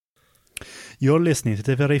You're listening to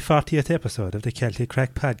the very 40th episode of the Celtic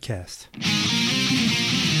Crack Podcast.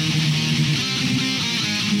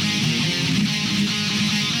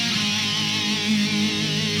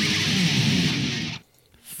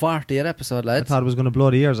 '40th episode, lads. I thought it was going to blow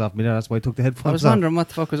the ears off me there. That's why I took the headphones I was off. wondering what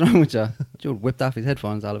the fuck was wrong with you. Jude whipped off his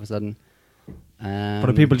headphones all of a sudden. For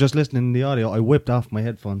the people just listening in the audio, I whipped off my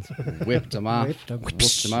headphones. Whipped them off. Whipped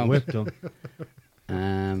them out. Whipped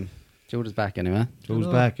them. Jude is back anyway. Jude's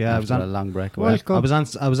back, yeah. I was After on a long break away. I was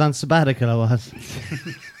on sabbatical, I was.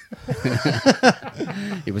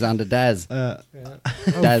 He was on the Daz.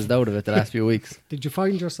 Dazzed out of it the last few weeks. Did you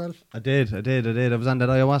find yourself? I did. I was on that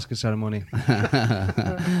ayahuasca ceremony.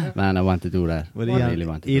 Man, I want to do that. With I really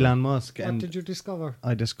want to do Elon Musk. What And did you discover?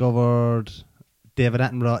 I discovered David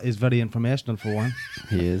Attenborough is very informational for one.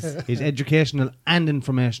 He is. He's educational and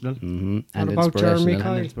informational. Mm-hmm. What And about Jeremy inspirational.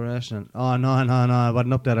 Kyle? And inspirational. Oh, no. I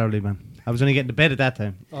wasn't up that early, man. I was only getting to bed at that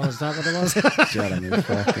time. Oh, is that what it was? Jeremy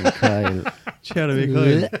fucking Kyle.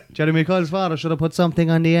 Jeremy Kyle's father should have put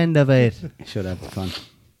something on the end of it. Should have fun.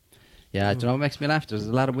 Yeah, do you know what makes me laugh? There's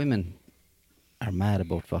a lot of women are mad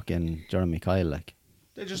about fucking Jeremy Kyle, like.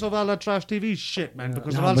 They just love all that trash TV shit, man,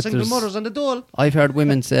 because No, they're all but single there's- mothers on the dole. I've heard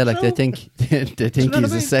women say like they think know he's what I a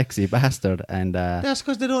mean? sexy bastard, and That's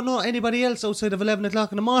because they don't know anybody else outside of 11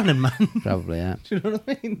 o'clock in the morning, man. probably yeah. Do you know what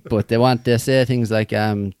I mean? But they say things like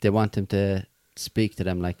they want him to speak to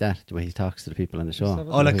them like that, the way he talks to the people on the show.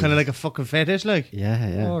 Oh, like kind of like a fucking fetish, like.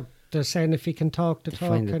 Yeah. Oh, they're saying if he can talk the They talk,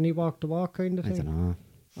 find it- can he walk the walk kind of I thing? don't know.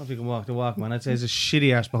 If he can walk the walk, man, I'd say he's a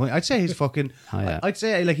shitty arse behind. I'd say he's fucking. Oh, yeah. I'd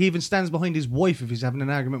say like he even stands behind his wife if he's having an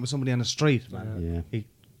argument with somebody on the street, man. Yeah. He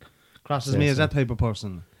crosses Say me as so. that type of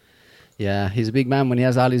person. Yeah, he's a big man when he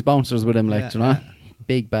has all his bouncers with him, like, Yeah, do you know?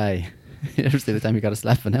 Big bay. You ever see the time he got a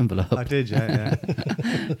slap of an envelope? I did, yeah.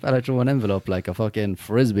 Fella threw an envelope like a fucking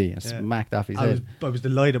frisbee and smacked off his head. I was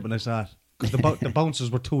delighted when I saw it. Because the bouncers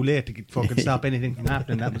were too late to fucking stop anything from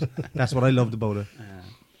happening. That's what I loved about it.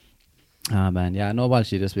 Ah, man, yeah, no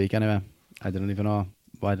Walshy this week anyway. I don't even know.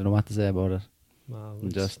 I don't know what to say about it. No,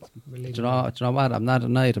 I'm just, do we'll you know what? I'm not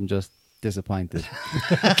annoyed, I'm just disappointed.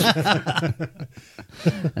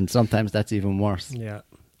 And sometimes that's even worse. Yeah,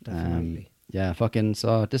 definitely. Yeah, fucking,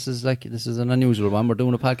 so this is an unusual one. We're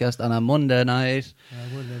doing a podcast on a Monday night.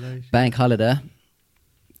 Bank holiday.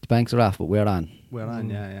 The banks are off, but we're on. We're on,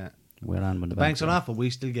 yeah. We're on when the Banks are off, but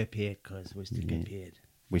we still get paid because we still get paid.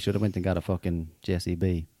 We should have went and got a fucking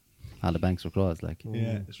JCB. All the banks were closed, like.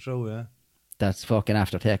 Yeah, it's true, yeah. That's fucking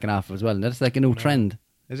after taking off as well. And that's like a new trend.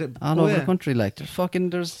 Is it? All over the country, like.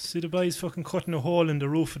 There's See the boys fucking cutting a hole in the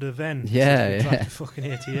roof of the van. Yeah, so they yeah. dropped the fucking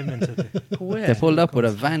ATM into the... They pulled up with a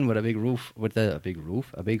van with a big roof, a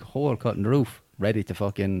big hole cut in the roof, ready to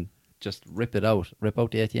fucking just rip out the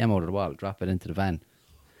ATM out of the wall, drop it into the van.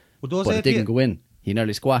 Well, those But it didn't go in. He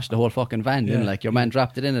nearly squashed the whole fucking van, didn't he? Like, your man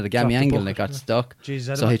dropped it in at a gammy angle and it got stuck.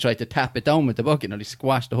 Jeez, So he tried to tap it down with the bucket and nearly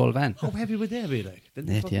squashed the whole van. How heavy would they be, like?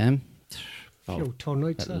 Didn't they ATM? Few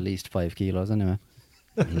tonnights. At least 5 kilos anyway.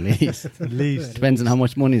 At least. At least. Depends on how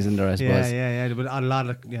much money's in there, I suppose. Yeah. But a lot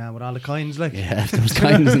of, with all the coins, like. Yeah, if there was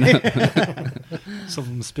coins in it. Some of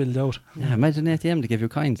them spilled out. Yeah, imagine ATM to give you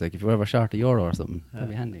coins, like if you were ever short a euro or something. That'd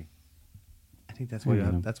be handy. I think that's why you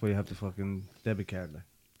have. That's why you have the fucking debit card, like.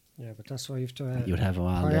 Yeah, but that's why you have to You'd have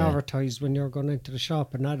all the... prioritise when you're going into the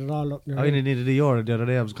shop and add it all up. I only needed a euro the other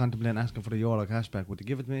day. I was contemplating asking for the euro cashback. Would they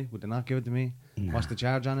give it to me? Would they not give it to me? Nah. What's the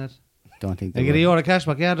charge on it? Don't think I they get a would. euro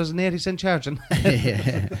cashback. Yeah, there's an 80-cent charge.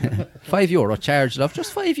 €5 charge, love.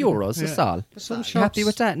 Just €5, that's all. Some You shops, happy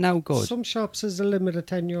with that? Now, good. Some shops is a limit of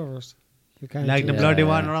 €10. You can't Like the do bloody Yeah.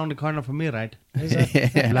 one around the corner from me, right? that. Is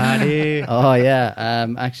it? Bloody. Oh, yeah.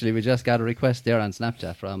 Actually, we just got a request there on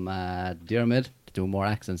Snapchat from Diarmid to do more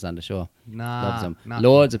accents on the show. Loves them. Nah.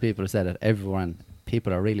 Loads of people have said it.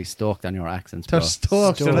 People are really stoked on your accents, bro. They're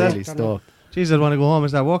stoked, So are they? really stoked. Jeez, I'd want to go home and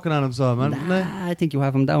start working on them, so, man. wouldn't I? Nah, I think you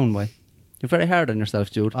have them down, boy. You're very hard on yourself,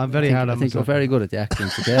 Jude. I'm very I think, hard on I think myself. you're very good at the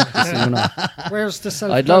accents, okay? Just so you know. Where's the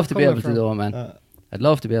self? I'd love to be able to do it, man. I'd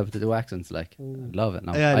love to be able to do accents, like. I'd love it.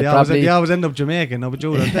 No, Yeah, I'd they always end up Jamaican, no, but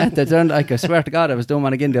Jude. Yeah, they turned, like, I swear to God, I was doing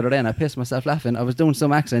one again the other day and I pissed myself laughing. I was doing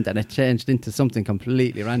some accent and it changed into something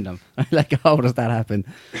completely random. Like, how does that happen?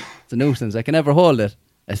 It's a nuisance. I can never hold it.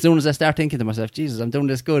 As soon as I start thinking to myself, Jesus, I'm doing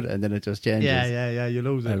this good, and then it just changes. Yeah, you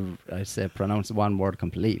lose it. I say pronounce one word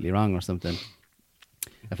completely wrong or something.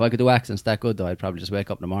 If I could do accents that good, though, I'd probably just wake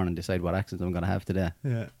up in the morning and decide what accent I'm going to have today.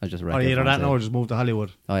 Yeah. I'd just Or wreck either that everyone's or head. just move to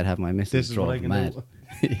Hollywood. I'd have my missus This is what I drove can mad.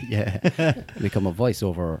 do. Yeah. Become a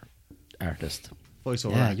voiceover artist.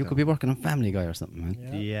 Voiceover Yeah, actor. you could be working on Family Guy or something, man.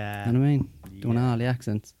 Yeah. You know what I mean? Doing all the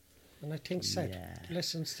accents. And I think Seth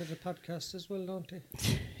listens to the podcast as well, don't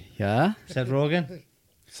he? Yeah? Seth Rogen?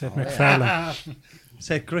 Seth MacFarlane.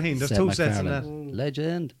 Seth Green. There's Seth two sets in MacFarlane. that.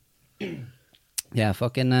 Legend. Yeah,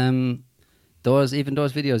 fucking those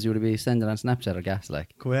videos you would be sending on Snapchat are gas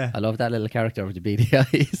like. Cool, yeah. I love that little character with the beady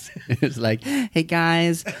eyes. It's like, hey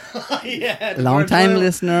guys, Yeah. long time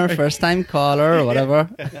listener, first time caller, or whatever.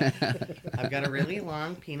 I've got a really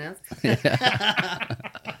long penis.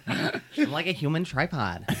 I'm like a human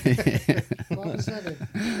tripod. What was that?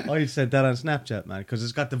 I said that on Snapchat, man, because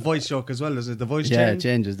it's got the voice joke as well. Is it the voice Yeah, it change?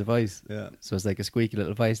 changes the voice. Yeah. So it's like a squeaky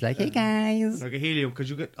little voice, like, hey guys. Like a helium,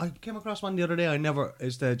 because I came across one the other day. Do you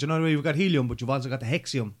know the way you've got helium, but you've also got the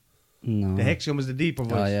hexium. No. The hexium is the deeper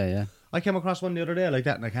voice. Oh, yeah. I came across one the other day like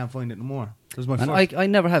that, and I can't find it no more. It was my And first. I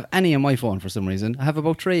never have any on my phone for some reason. I have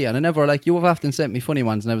about 3, and I never, like, you have often sent me funny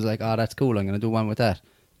ones, and I was like, oh, that's cool, I'm going to do one with that.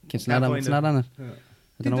 It's not on it. Yeah.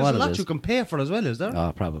 I don't know There's what a it lot is. you can pay for as well, is there?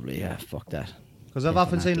 Oh, probably, yeah, fuck that. Because I've Yeah,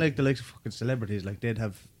 often seen fanatic. like the likes of fucking celebrities, like they'd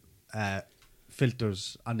have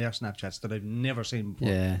filters on their Snapchats that I've never seen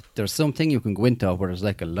before. Yeah, there's something you can go into where there's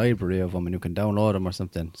like a library of them and you can download them or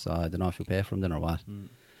something. So I don't know if you pay for them then or what.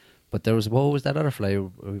 But there was, what was that other fly?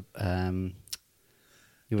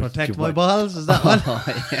 Protect my balls, is that one?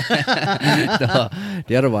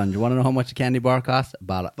 The other one. Do you want to know how much a candy bar costs?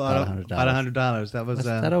 About $100. $100. That was Was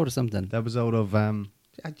that out of something? that was out of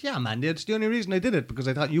yeah, man. It's the only reason I did it because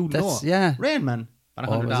I thought you'd know. That's, yeah. Rain Man,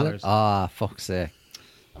 about Oh, was $100. it? Ah, fuck's sake.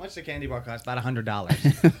 How much the candy bar cost? About $100. About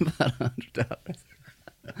 $100.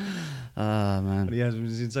 Ah, man. But he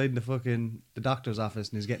was inside the doctor's office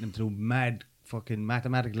and he's getting him to do mad fucking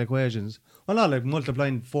mathematical equations. Well, not like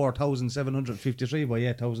multiplying 4,753 by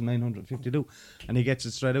 8,952, and he gets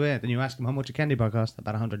it straight away. Then you ask him how much a candy bar cost?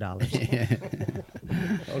 About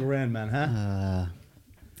 $100. Old Rain Man, huh?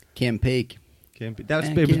 Kim Peake. That's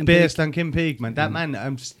Kim based on Kim Peake, man. That man,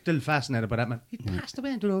 I'm still fascinated by that man. He passed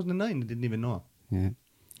away in 2009. I didn't even know. Yeah.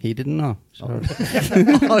 He didn't know. Sure.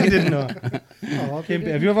 Oh, I didn't know. Oh, Kim,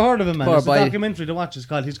 have you ever heard of him, man? Poor There's a boy. documentary to watch. He's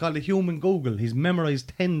called The Human Google. He's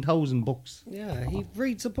memorised 10,000 books. yeah, he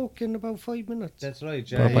reads a book in about 5 minutes. That's right.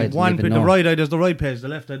 Poor boy didn't One even page, the know. right eye does the right page, the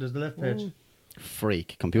left eye does the left page.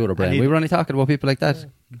 Freak. Computer brain. And We were only talking about people like that.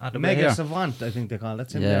 Mega savant, I think they call it.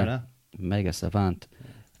 That's him there, huh? Mega savant.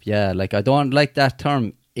 Yeah, like I don't like that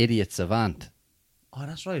term, idiot savant. Oh,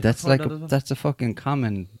 that's right. That's I've like heard that as well. that's a fucking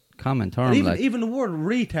common term. And even, like even the word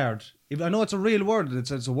retard. I know it's a real word. It's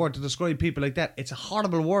a word to describe people like that. It's a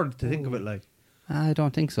horrible word to think of it like. I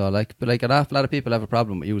don't think so. Like, but like an awful lot of people have a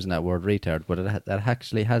problem with using that word retard, but that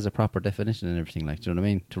actually has a proper definition and everything. Like, do you know what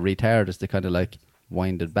I mean? To retard is to kind of like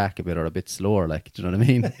wind it back a bit or a bit slower. Like, do you know what I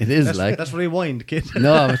mean? It is like. That's rewind, kid.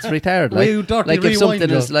 No, it's retarded. Like, You dirty like if rewind, something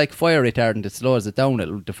Joe. is like fire retardant, it slows it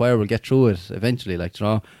down. The fire will get through it eventually, like, you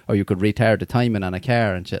know. Or you could retard the timing on a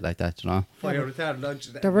car and shit like that, you know. Fire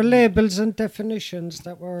retarded. There were labels and definitions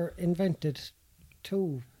that were invented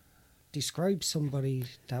to describe somebody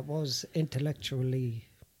that was intellectually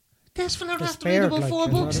This fella has to despaired. read about Like, 4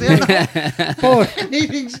 you know books. what I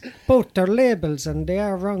mean? There. But they're labels and they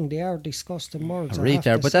are wrong. They are disgusting words. A I have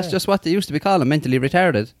retard, to but that's say. just what they used to be calling mentally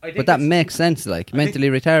retarded. I think But that it's- makes sense, like mentally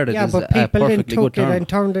retarded Yeah, is but a people then perfectly good took it term. and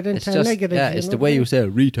turned it It's into just, negative. yeah, you it's know the what way I you mean? say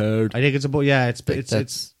retard. I think it's about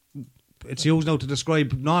That's- it's used now to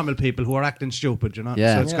describe normal people who are acting stupid, you know.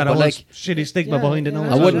 Yeah. So it's Yeah, got a but whole like- shitty stigma Yeah, behind it yeah. now. I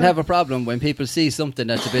as well. wouldn't have a problem when people see something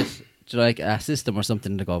that's a bit like a system or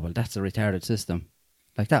something. They go, "Well, that's a retarded system."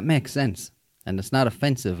 Like that makes sense, and it's not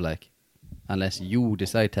offensive. Like, unless you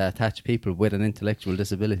decide to attach people with an intellectual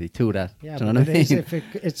disability to that. Yeah, Do you know but what I it is mean? if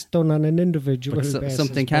it's done on an individual But basis.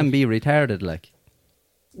 something can but- be retarded, like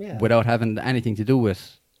yeah. without having anything to do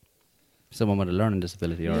with someone with a learning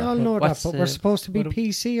disability. We Or all know that, what's, but we're supposed to be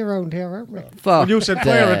PC around here, aren't we? fuck When you said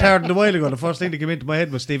fire the- retardant a while ago, the first thing that came into my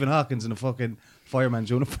head was Stephen Hawkins in a fucking fireman's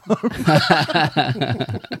uniform.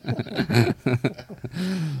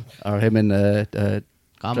 or him in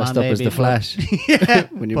Come dressed on, up as baby, the Flash.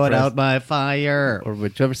 When you Put press- out my fire. Or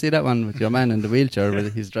would you ever see that one with your man in the wheelchair where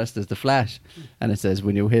he's dressed as the Flash and it says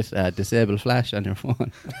when you hit disable Flash on your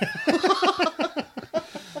phone?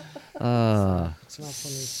 It's not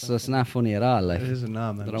funny. So it's not funny at all. Like, It isn't, no,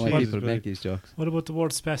 I man. don't know why Jesus people Christ. make these jokes. What about the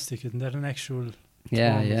word spastic? Isn't that an actual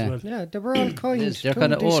Yeah, term yeah. as well? Yeah, they were all It kind is. They're to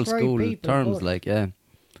kind of old describe school people, terms, but like, yeah.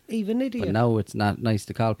 even idiot. But now it's not nice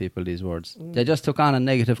to call people these words. They just took on a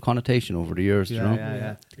negative connotation over the years, you know.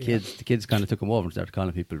 Yeah. The kids kind of took them over and started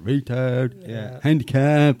calling people retard, Yeah.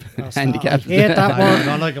 handicap, That's handicap. I hate that I word.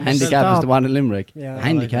 don't like him. Handicap is Stop. the one in Limerick. Yeah.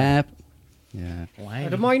 Handicap. Yeah. I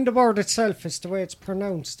don't mind the word itself, it's the way it's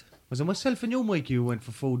pronounced. Was it myself and you, Mikey, who went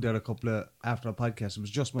for food there after a podcast? It was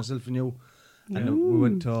just myself and you. And we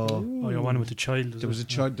went to... Oh, you're one with the child. There was a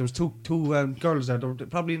child. There was two girls there. They were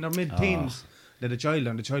probably in their mid-teens. They had a child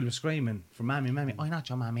and the child was screaming for mammy, mammy. I'm not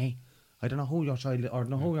your mammy. I don't know who your child or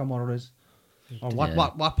know who your mother is. Or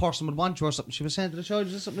what person would want you or something. She was saying to the child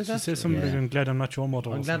or something like She that. said something like, I'm glad I'm not your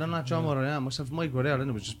mother. I'm glad I'm not your mother. Yeah, myself and Mike were there, and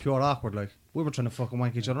it was just pure awkward. Like we were trying to fucking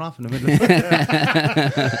wank each other off in the middle.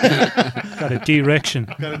 Got a direction.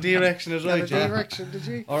 Got a direction is right. Yeah. Direction, did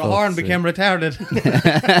you? Or a horn became retarded.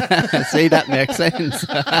 See, that makes sense.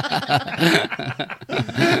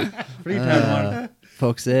 Retard one.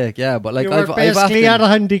 Fuck's sake, yeah. But like You I've were basically at often, a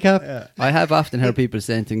handicap. I have often heard people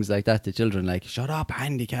saying things like that to children, like "Shut up,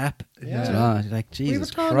 handicap." Yeah. You know, like We were Jesus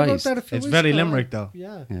talking about Christ. that a few It's weeks very ago. Limerick though.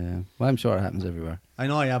 Yeah. Yeah, well, I'm sure it happens everywhere. I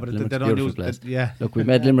know, yeah, but Limerick's they a don't beautiful do place. yeah. Look, we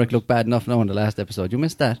made Limerick look bad enough now in the last episode. You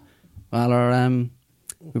missed that. Well,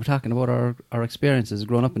 we were talking about our experiences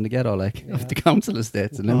growing up in the ghetto, like of the council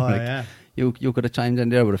estates in Oh, Limerick. yeah. You could have chimed in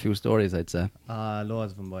there with a few stories, I'd say.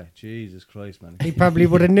 Loads of them, boy. Jesus Christ, man. He probably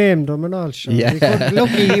would have named them and all, sure. Yeah. He couldn't-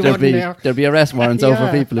 lucky he wasn't there. There'd be arrest warrants out for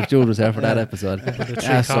Yeah. people if Jude was there for that episode. The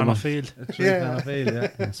Yeah, so, three-corner field.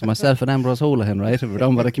 Yeah. so myself and Ambrose Houlihan, right? We're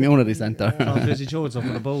down by the community centre. Tom Fizzy Chodes up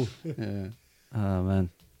on the bow. Yeah. Oh, man.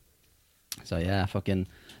 So, yeah, fucking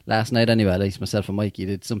last night anyway, at least myself and Mikey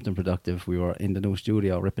did something productive. We were in the new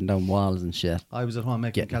studio ripping down walls and shit, I was at home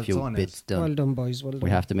making getting a few calzones. bits done. Well done, boys. Well done. We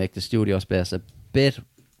have to make the studio space a bit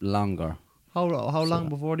longer. How long how long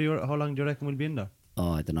do you reckon we'll be in there?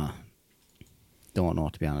 Oh, I don't know. Don't know,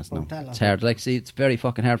 to be honest. Well, No, tell it's her. hard. Like, see, it's very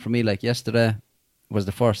fucking hard for me. Like, yesterday was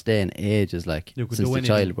the first day in ages, like, You could since do the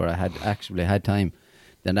anything. child, where I had actually had time.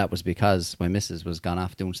 Then that was because my missus was gone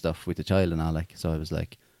off doing stuff with the child and all, like, so I was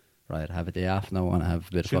like, right, I have a day off now and I have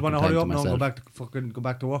a bit of She'd fucking want to time hurry to up now and myself. go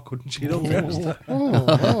back to work, couldn't she? Don't first.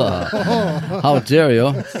 How dare you?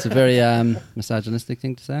 It's a very misogynistic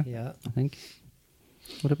thing to say, Yeah. I think.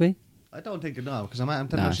 Would it be? I don't think it now because I'm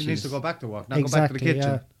telling Nah, her she needs to she's- go back to work, not go back to the Exactly,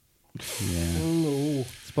 kitchen. Yeah. No.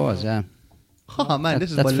 Suppose, yeah. Oh man,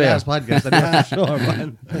 this is That's my fair. last podcast. I'm sure,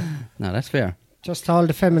 man. No, that's fair. Just all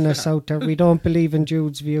the feminists out there, we don't believe in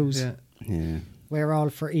Jude's views. Yeah, Yeah. We're all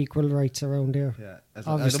for equal rights around here. yeah. I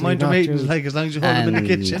Obviously don't mind your not meetings, Jude. like as long as you hold them in the And-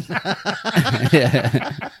 kitchen.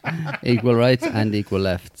 Yeah. Equal rights and equal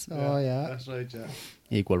lefts. Oh, yeah. That's right, yeah.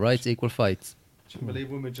 Equal rights, equal fights. I believe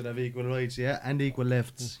women should have equal rights, yeah, and equal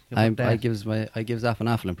lefts. How I about that? gives off an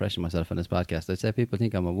awful impression myself on this podcast. I'd say people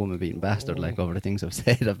think I'm a woman beating bastard, like over the things I've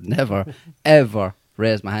said. I've never, ever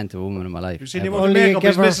raised my hand to a woman in my life. You've seen him ever. with Only makeup his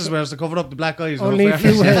give her- missus wears to cover up the black eyes. Only no a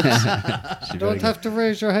few fairness. heads. She's You very don't have to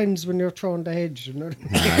raise your hands when you're throwing the hedge. You know?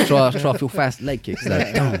 good. Nah, throw a few fast leg kicks.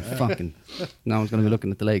 Like, don't fucking. No one's going to be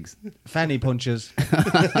looking at the legs. Fanny punches.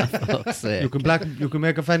 Fuck's sake. You can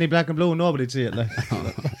make a fanny black and blue, nobody'd see it. Like.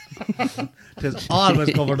 It's always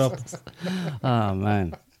covered up. Oh,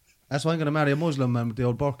 man. That's why I'm going to marry a Muslim man with the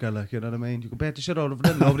old burqa, like, you know what I mean? You can bet the shit out of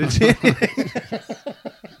them, nobody'd see it.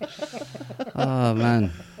 Oh,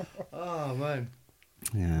 man. Oh, man.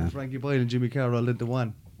 Yeah. Frankie Boyle and Jimmy Carroll into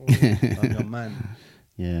one. Oh, your man.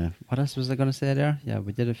 Yeah. What else was I going to say there? Yeah,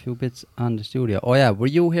 we did a few bits on the studio. Oh, yeah. Were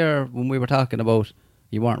you here when we were talking about...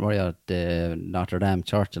 You weren't, were you, at the Notre Dame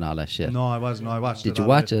Church and all that shit? No, I wasn't. No, I watched it. Did you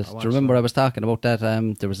watch it? Do you remember I was talking about that?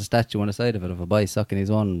 There was a statue on the side of it of a boy sucking his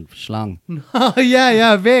own schlong. Oh,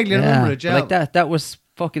 yeah, vaguely remember it, yeah. But like that was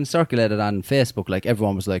fucking circulated on Facebook. Like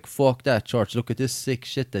everyone was like, fuck that church, look at this sick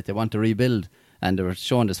shit that they want to rebuild. And they were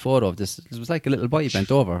showing this photo of this. It was like a little boy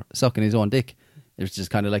bent over, sucking his own dick. It was just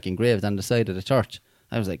kind of like engraved on the side of the church.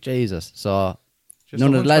 I was like, Jesus. So Just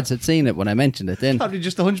none a of the lads had seen it when I mentioned it then. Probably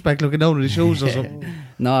just a hunchback looking down at his shoes or something.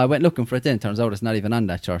 No, I went looking for it then. Turns out it's not even on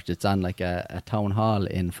that church. It's on like a town hall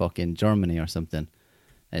in fucking Germany or something.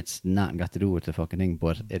 It's not got to do with the fucking thing,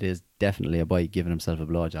 but it is definitely a boy giving himself a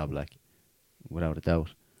blowjob, like, without a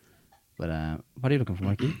doubt. But what are you looking for,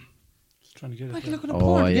 Mikey? Just trying to get it. Like, look at a Oh,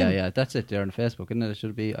 porn yeah, again. yeah. That's it there on Facebook, isn't it? It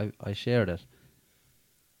should be. I shared it.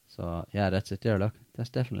 So, yeah, that's it there, look. That's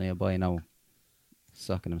definitely a boy now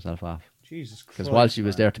sucking himself off. Jesus Christ. Because while she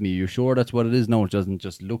was there to me, you sure that's what it is? No, it doesn't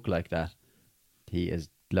just look like that. He is,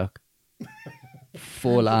 look,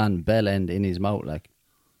 full on bell end in his mouth, like.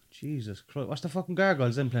 Jesus Christ. What's the fucking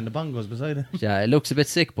gargoyles then playing the bongos beside him? Yeah, it looks a bit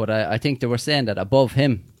sick, but I think they were saying that above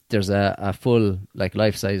him, there's a full, like,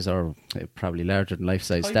 life-size or probably larger than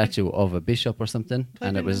life-size Type statue of a bishop or something. Type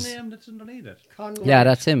And in it was, the name that's underneath it. Conrad- yeah,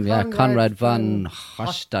 that's him, yeah, Conrad Conrad van von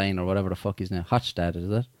Hochstein or whatever the fuck his name, Hochstad, is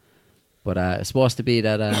it? But it's supposed to be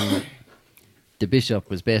that the bishop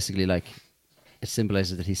was basically like, it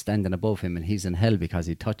symbolizes that he's standing above him and he's in hell because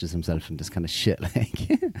he touches himself and this kind of shit, like.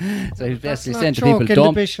 So he's That's basically not saying to joking, people,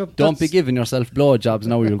 the bishop, don't be that's- giving yourself blowjobs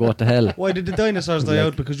now, you'll go to hell. Why did the dinosaurs die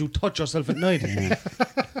out? Because you touch yourself at night.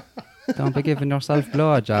 Don't be giving yourself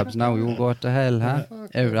blowjobs now, you'll go to hell, huh?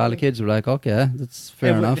 All the kids were like, okay, that's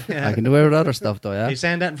fair enough. Yeah. I can do every other stuff though, yeah. He's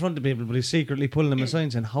saying that in front of people, but he's secretly pulling them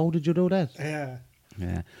aside saying, how did you do that? Yeah.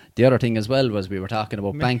 Yeah. The other thing as well was we were talking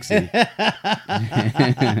about Banksy.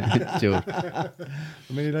 Dude. How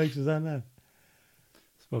many likes is on that?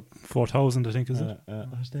 It's about 4,000, I think, is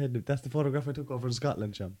it? That's the photograph I took over in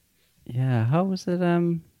Scotland, Sean. Yeah, how was it?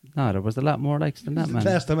 No, there was a lot more likes than that, man.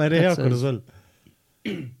 Last time I had a That's haircut as well.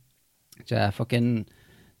 Yeah, fucking.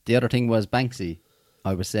 The other thing was Banksy.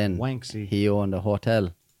 I was saying Wanksy. he owned a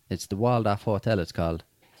hotel. It's the Waldorf Hotel, it's called,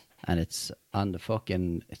 and it's on the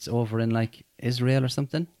fucking. It's over in like Israel or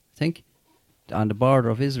something, I think, on the border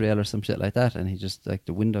of Israel or some shit like that. And he just like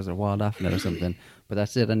the windows are walled off in it or something. But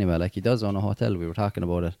that's it anyway. Like he does own a hotel. We were talking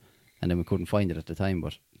about it, and then we couldn't find it at the time,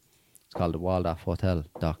 but it's called the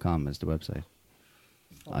WaldorfHotel.com is the website.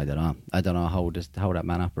 I don't know. I don't know how that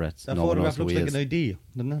man operates. That No one knows photograph who looks he like is. an ID,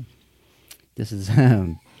 doesn't it? This is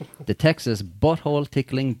the Texas butthole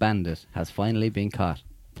tickling bandit has finally been caught.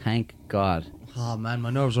 Thank God. Oh man, my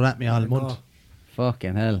nerves were at me all month.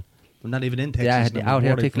 Fucking hell. I'm not even in Texas. Yeah, and I'm out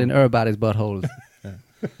here worried tickling for- everybody's buttholes.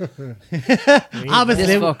 Obviously,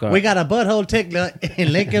 This fucker. we got a butthole tickler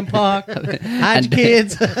in Lincoln Park. Hatch And-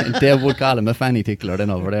 kids. And they would call him a fanny tickler then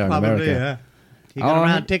over there in Probably, America. yeah. He got Oh,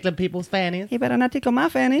 around he- tickling people's fannies. He better not tickle my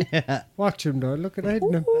fanny. Watch him though. Look at him.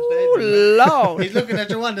 Ooh, Lord. He's looking at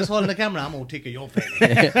your one that's holding the camera. I'm going to tickle your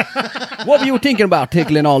fanny. What were you thinking about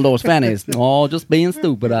tickling all those fannies? Oh, just being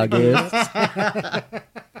stupid, I guess.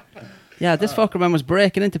 Yeah, this fucker man was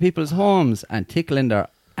breaking into people's homes and tickling their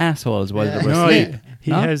assholes while they were No, asleep.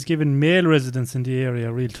 he has given male residents in the area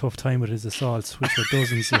a real tough time with his assaults, which were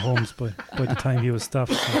dozens of homes by the time he was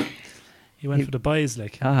stopped. So he went for the boys,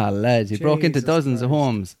 like. Ah, lads, he broke into Jesus dozens of Christ.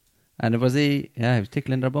 homes. And was he was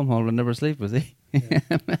tickling their bumhole when they were asleep, was he?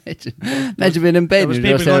 Imagine being in bed There was and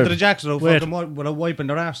you're people just going there. to the Jackson Hole Wait. fucking without wiping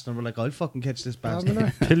their ass and we're like, I'll fucking catch this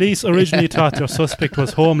bastard. Police originally thought their suspect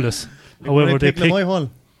was homeless. However,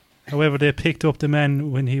 they picked up the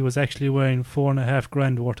man when he was actually wearing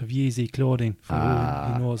 $4,500 worth of Yeezy clothing from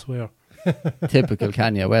who knows where. Typical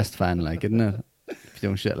Kanye West fan, like, isn't it?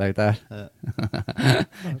 Doing shit like that. Oh,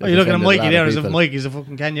 you're looking at Offended a Mikey lot there of as if people. Mikey's a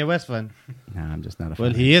fucking Kanye West fan. Nah, I'm just not a fan.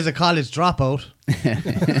 Well, he is a college dropout.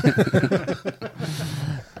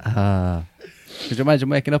 Could you imagine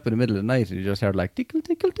waking up in the middle of the night and you just heard like tickle,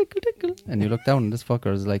 tickle, tickle, tickle, and you look down and this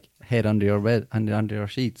fucker is like head under your bed, under your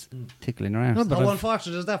sheets, tickling your arse. How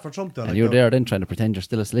unfortunate is that for Trump though? And like, you're though? there then trying to pretend you're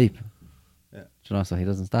still asleep. Yeah. You know, so he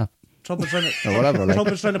doesn't stop. Trump is trying to, Or whatever, like. Trump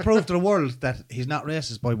is trying to prove to the world that he's not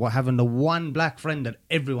racist by having the one black friend that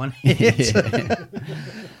everyone hates.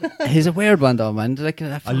 He's a weird one though, man. Like,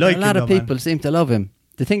 like a lot him, of though, people man. seem to love him.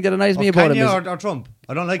 The thing that annoys me about him is... Kanye or Trump?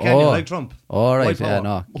 I don't like Kanye, I like Trump. All right, White yeah, power.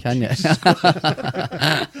 no, Kanye.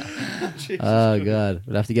 Oh, God.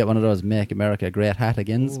 We'll have to get one of those Make America Great hat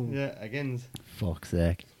agains. Yeah, again. Fuck's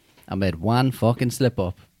sake. I made one fucking slip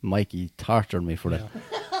up. Mikey tortured me for it.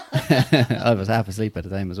 I was half asleep at the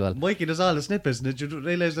time as well. Mikey does all the snippets. Did you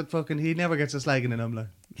realise that fucking he never gets a slagging in him? Like?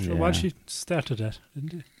 Sure, Yeah. once he started that,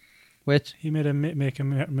 didn't he? Which? He made a Make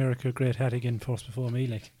America Great hat again first before me,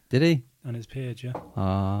 like, Did he? on his page, yeah.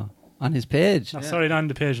 On his page? No, sorry, not on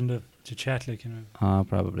the page, on the chat, like, you know. Oh,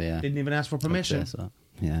 probably, yeah. Didn't even ask for permission. I'd say so.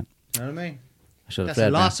 Yeah. You know what I mean? I should have That's a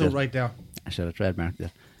trademarked lawsuit it. right there. I should have trademarked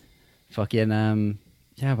it. Fucking,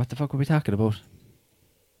 yeah, what the fuck were we talking about?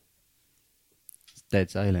 Dead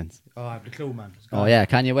silence. Oh, I have the clue, man. It's Oh gone. yeah,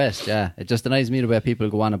 Kanye West, yeah. It just annoys me the way people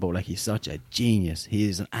go on about like he's such a genius. He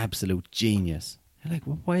is an absolute genius. You're like,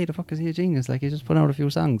 well, why the fuck is he a genius? Like he just put out a few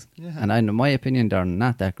songs. Yeah. And in my opinion they're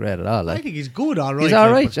not that great at all. I Like think he's good, all right. he's like,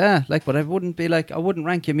 alright, but yeah. Like but I wouldn't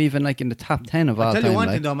rank him even like in the top 10 of all I tell time. you one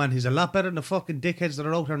like. thing, though, man. He's a lot better than the fucking dickheads that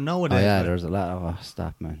are out here nowadays. Oh yeah, like. there's a lot of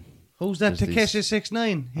stop man. Who's that? there's Takeshi these-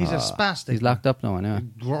 6ix9ine. He's a spastic. He's locked up now, anyway.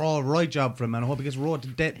 Oh, right job for him, man. I hope he gets rolled to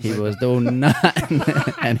death. He Like, was doing nothing,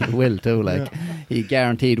 and he will too. Like he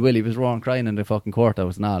guaranteed will. He was roaring, crying in the fucking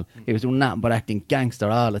courthouse and all. He was doing nothing but acting gangster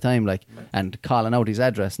all the time, like and calling out his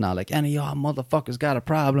address and all. Like any of y'all motherfuckers got a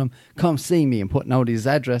problem, come see me, and putting out his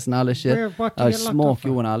address and all this shit. What do I'll you get locked smoke up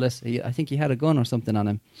you for? and all this. I think he had a gun or something on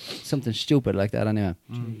him, something stupid like that. Anyway,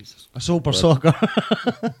 a super sucker.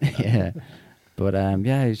 yeah, but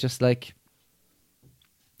yeah, he's just like.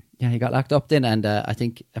 Yeah, he got locked up then, and I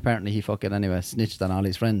think apparently he fucking anyway snitched on all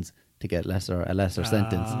his friends to get a lesser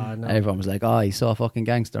sentence. no. Everyone was like, "Oh, he's so fucking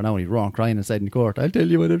gangster now." And he's wrong, crying inside in court. I'll tell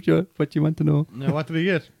you what you want to know. Now, what did he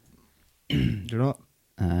get? Do you know?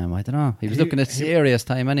 I don't know. He was looking at serious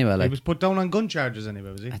time anyway. He Like was put down on gun charges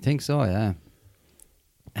anyway, was he? I think so.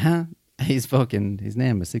 Yeah. He's fucking. His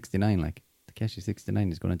name is 69. Like the Takeshi's 69.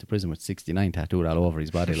 He's going into prison with 69 tattooed all over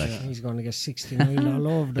his body. Like He's going to get 69 all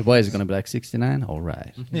over the boys are going to be like 69. All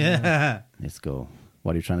right, Yeah. let's go.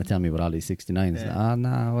 What are you trying to tell me about all these 69s? Yeah. No,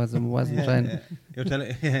 I wasn't trying. Yeah. You're telling,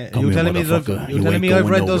 you're Come here, telling me that motherfucker. you're You telling ain't me I've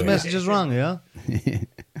going read those nowhere. messages wrong, yeah?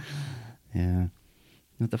 Yeah.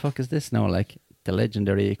 What the fuck is this now? Like the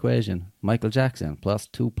legendary equation: Michael Jackson plus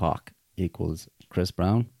Tupac equals Chris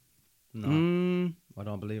Brown. No, I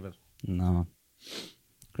don't believe it. No,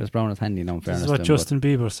 Chris Brown is handy now. In This fairness is to what him, Justin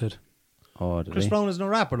Bieber said. but- Oh, did Chris he? Brown is no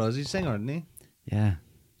rapper though, is he a singer, isn't he? Yeah,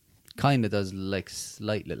 kind of does like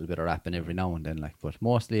slight little bit of rapping every now and then, like, but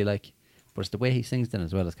mostly like. But it's the way he sings then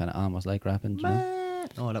as well. It's kind of almost like rapping. Do you know?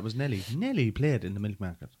 Oh, that was Nelly. Nelly played in the milk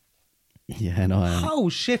market. Yeah, no. How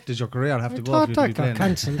shit does your career have I to go for thought you to be that got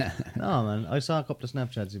playing? cancelled. No, man. I saw a couple of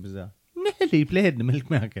Snapchats he was there. Nelly played in the milk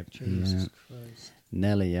market. Yeah.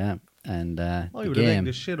 Nelly, yeah, and Oh, the you would have game. liked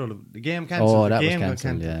the shit out of the game cancelled. Oh, The that was game got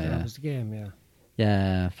cancelled. Yeah, That yeah. was the game, yeah.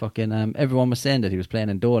 Yeah, fucking everyone was saying that he was playing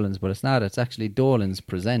in Dolan's, but it's not. It's actually Dolan's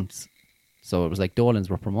Presents. So it was like Dolan's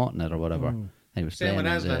were promoting it or whatever. And he was Same with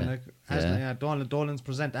playing Aslan. as, Like, Aslan, yeah. Dolan's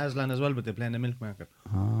present Aslan as well, but they play in the milk market.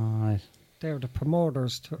 Oh, right. They're the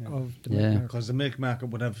promoters of the Yeah. milk Because the milk market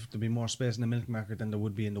would have to be more space in the milk market than there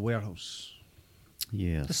would be in the warehouse.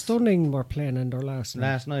 Yes. The Stunning were playing in their last night.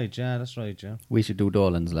 Last night, yeah, that's right, yeah. We should do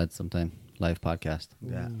Dolan's, lads, sometime. Live podcast.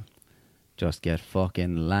 Yeah. Just get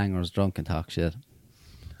fucking langers drunk and talk shit.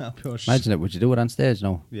 Pure sh- Imagine it. Would you do it on stage?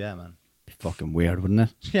 No. Yeah, man. Be fucking weird, wouldn't it?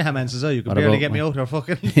 Yeah, man, says, oh, you could What barely about get me my- out here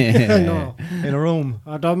fucking No. in a room.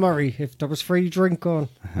 Oh, don't worry. If there was free drink on,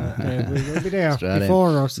 we'll be there Straight in.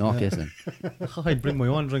 before us. No kissing. I'd bring my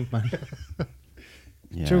own drink, man.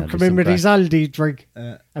 Yeah, To there's come in some with crack. his Aldi drink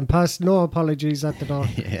Uh, and pass no apologies at the door.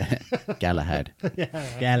 Yeah. Galahad.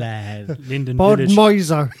 Galahad. Linden Bud Village.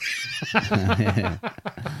 Miser.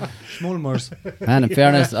 Smallmores. And in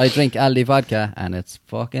fairness, I drink Aldi vodka and it's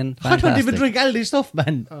fucking I fantastic. don't even drink Aldi stuff,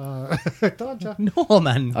 man. Don't you? No,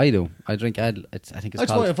 man. I do. I drink Aldi. I think it's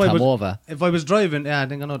That's called why if I was- Tamova. If I was driving, yeah, I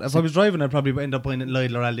think I know. If I was driving, I'd probably end up buying it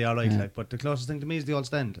Lidl or Aldi, alright, like. But the closest thing to me is the old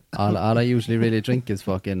stand. All I usually really drink is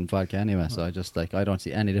fucking vodka anyway. So I just like I don't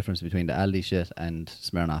see any difference between the Aldi shit and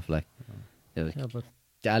Smirnoff. Like, yeah, like, Yeah, but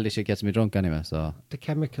the Aldi shit gets me drunk anyway. So the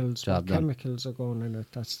chemicals, Job what done. chemicals are going in it?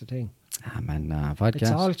 That's the thing. man, vodka.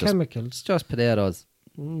 It's all just, chemicals. It's just potatoes.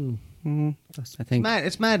 That's I think.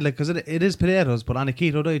 It's mad, like, because it is potatoes, but on a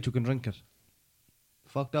keto diet, you can drink it.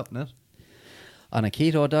 Fucked up, isn't it? On a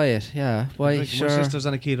keto diet, yeah. Why? My Sure. sister's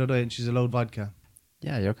on a keto diet and she's allowed vodka.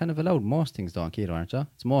 Yeah, you're kind of allowed most things though on keto, aren't you?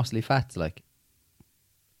 It's mostly fats, like.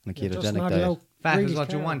 On a You're just ketogenic not diet. allowed Fat real is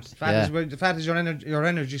what you carbs. want. Fat is your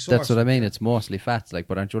energy source. That's what I mean. It's mostly fats, like.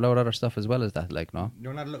 But aren't you allowed other stuff as well as that, like? No.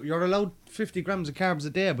 You're allowed 50 grams of carbs a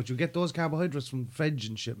day, but you get those carbohydrates from veg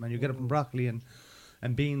and shit, man. You get it from broccoli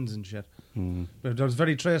and beans and shit. But there's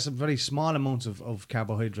very small amounts of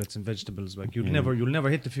carbohydrates and vegetables. Like you'll never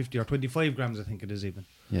hit the 50 or 25 grams. I think it is even.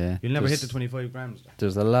 Yeah. You'll never hit There's- the 25 grams.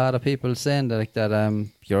 There's a lot of people saying that, like, that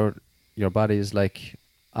your body's like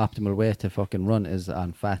optimal way to fucking run is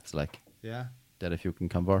on fats, like. Yeah, That if you can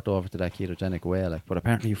convert over to that ketogenic way, like. But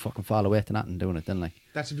apparently you fucking fall away to nothing doing it, then, like.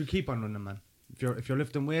 that's if you keep on running, man. If you're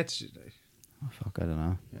lifting weights, Oh, fuck, I don't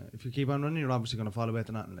know. yeah, if you keep on running, you're obviously going to fall away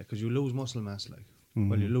to nothing, like, because you lose muscle mass, like.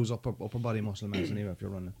 Well, you lose upper body muscle mass anyway if you're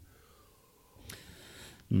running.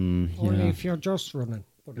 Only Yeah. if you're just running.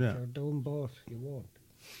 But Yeah. if you're doing both, you won't.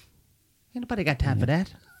 Anybody got time for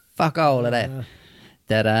that? Fuck all of that.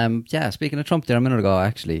 That yeah, speaking of Trump there a minute ago,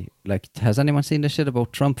 actually, like, has anyone seen this shit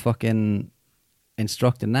about Trump fucking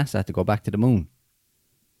instructing NASA to go back to the moon?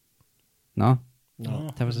 No? No.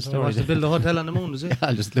 That was a He story. wants to build a hotel on the moon, is it?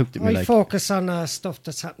 I just looked at me I like, focus on stuff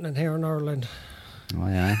that's happening here in Ireland. oh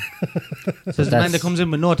yeah. Says the man that comes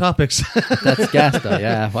in with no topics. That's gas though,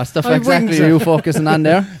 yeah. What stuff I exactly wings are it. you focusing on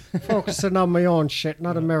there? Focusing on my own shit,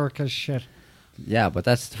 not America's shit. Yeah, but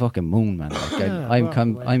that's the fucking moon, man. Like, Yeah,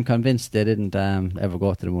 well. I'm convinced they didn't ever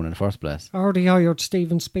go to the moon in the first place. I already hired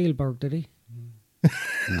Steven Spielberg, did he?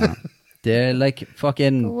 No. They're like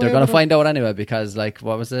fucking. Go They're away gonna with it. find out anyway because, like,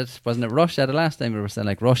 what was it? Wasn't it Russia the last time we were saying,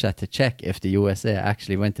 like, Russia to check if the USA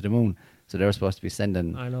actually went to the moon? So they were supposed to be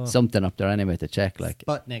sending I know. something up there anyway to check, like.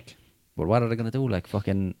 Sputnik. But what are they gonna do? Like,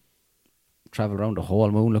 fucking travel around the whole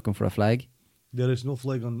moon looking for a flag? There is no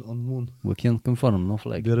flag on moon. We can't confirm, no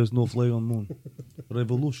flag. There is no flag on moon.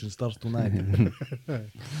 Revolution starts tonight.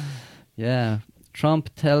 Yeah.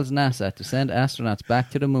 Trump tells NASA to send astronauts back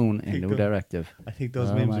to the moon in Think new of- directive. I think those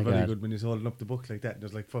Oh memes my are very God. good when he's holding up the book like that.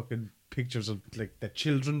 There's like fucking pictures of like that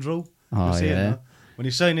children drew. Oh, You see it, yeah. no? When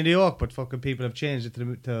he's signing the oak, but fucking people have changed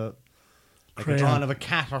it to like a Crayon. drawing of a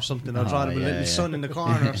cat or something, or drawing of a yeah, little yeah. son in the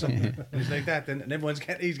corner or something. He's like that, and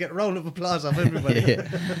he's getting a round of applause off everybody. Yeah.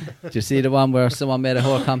 Did you see the one where someone made a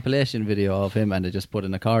whole compilation video of him and they just put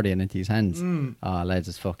an accordion into his hands? Oh, lads,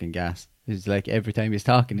 it's fucking gas. He's like, every time he's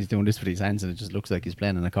talking, he's doing this with his hands, and it just looks like he's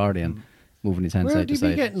playing an accordion, moving his hands Where side do to you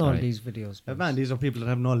be side. getting all Sorry. these videos? Man, these are people that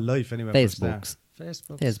have no life anyway. for a start. Facebooks.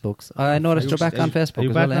 Facebook. Facebooks. I noticed you're back on Facebook Are you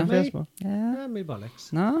as well, back yeah? on Facebook? Yeah. Yeah, me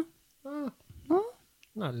bollocks. No? Oh, No?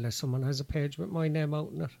 not unless someone has a page with my name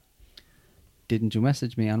out in it. Didn't you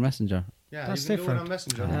message me on Messenger? Yeah, That's you can do it different. on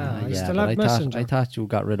Messenger. Yeah, I still but have thought, Messenger. I thought you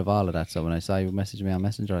got rid of all of that, so when I saw you message me on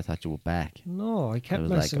Messenger, I thought you were back. No, I kept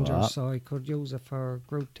was like, Messenger oh. so I could use it for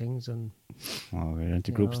group things and Oh, we're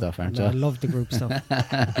into you group know, stuff, aren't and I you? love the group stuff.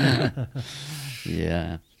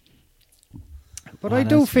 Yeah. But Oh, I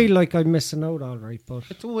do that's feel like I'm missing out all right, but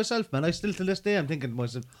I told myself, man, I still to this day I'm thinking to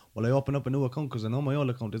myself, well, I open up a new account because I know my old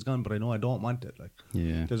account is gone, but I know I don't want it. Like,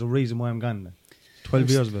 Yeah. there's a reason why I'm gone. Like, 12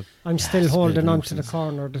 years of it. I'm still it's a bit holding of on to the nuisance.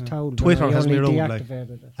 corner of the towel. Twitter but I has me only around, like-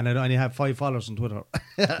 deactivated it. And I only have 5 followers on Twitter.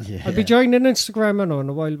 Yeah. I'll be joining Instagram in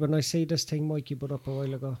a while when I see this thing Mikey put up a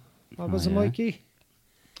while ago. What was it, yeah. Mikey?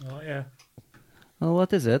 Oh, yeah. Oh,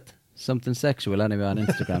 what is it? Something sexual anyway on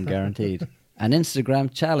Instagram, guaranteed. An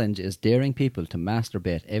Instagram challenge is daring people to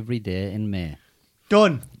masturbate every day in May.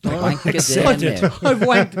 Done. Wank a day in May. I've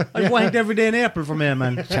wanked every day in April for me,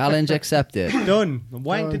 man. Challenge accepted. Done.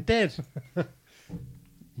 Wanked it dead.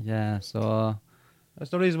 Yeah, so That's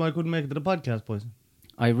the reason why I couldn't make it to the podcast, boys.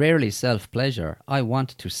 I rarely self-pleasure. I want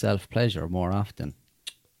to self-pleasure more often.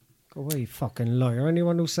 Go away, fucking liar.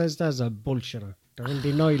 Anyone who says that's a bullshitter. They're in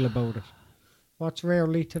denial about it. What's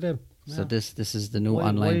rarely to them? So this is the new Why are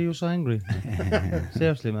online. you so angry?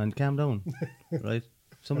 Seriously, man, calm down. Right?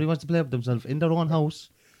 Somebody wants to play with themselves in their own house,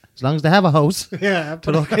 as long as they have a house. Yeah,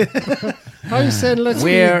 But okay. I'm saying let's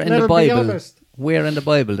Where be, in the let be Bible? honest. Where in the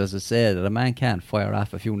Bible does it say that a man can't fire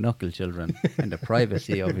off a few knuckle children in the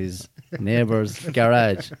privacy of his neighbour's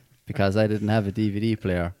garage because I didn't have a DVD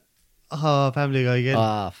player? Oh, Family Guy again.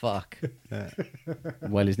 Ah, fuck.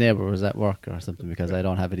 Well, his neighbour was at work or something because I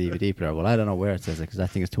don't have a DVD player. Well, I don't know where it says it because that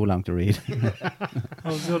thing is too long to read. What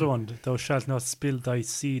was the other one? Thou shalt not spill thy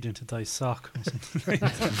seed into thy sock. Or something like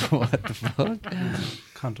that. What the fuck?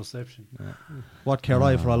 Contraception. What care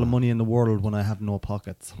I for all the money in the world when I have no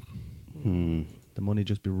pockets? Hmm. The money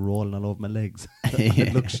just be rolling all over my legs.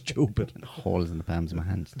 It looks stupid. Holes in the palms of my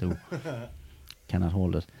hands too. Cannot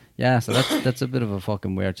hold it. Yeah, so that's a bit of a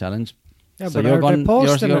fucking weird challenge. Yeah, So but you're are going they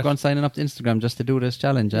posting you're it? going signing up to Instagram just to do this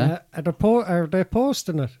challenge, eh? Are they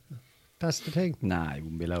posting it? That's the thing. Nah, you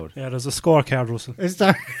wouldn't be allowed. Yeah, there's a scorecard, Russell. Is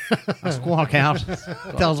there? A squawk out.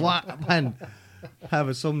 Tells what, man.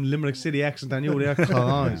 Have some Limerick City accent on you there. Just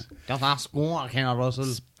a squawk out, Russell.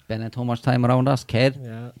 Spending too much time around us, kid.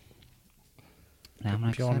 Yeah.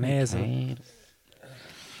 Pure nasal.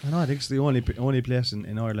 I know, I think it's the only place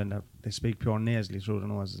in Ireland that they speak pure nasally through the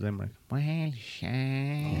nose is Limerick. Well, shit.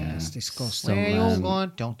 Yeah. It's disgusting. Where Some, you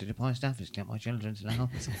going? Don't to the post office. Get my children to the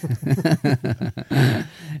house.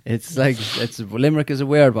 It's like Limerick is a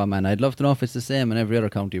weird one, man. I'd love to know if it's the same in every other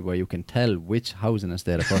county where you can tell which housing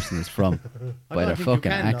estate a person is from by their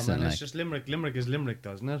fucking accent. It's Like, just Limerick. Limerick is Limerick,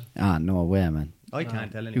 doesn't it? no way, man. I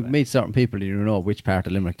can't tell You anyway. meet certain people and you know which part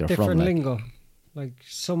of Limerick they're Different from. Like. lingo. Like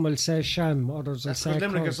some will say sham, others will That's say because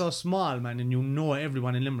Limerick is cuz. so small, man, and you know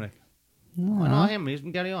everyone in Limerick. No, I know him. He's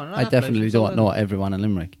from Gary on. I definitely don't know everyone in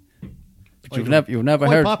Limerick. But I you've don't. never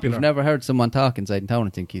Quite heard popular. you've never heard someone talk inside town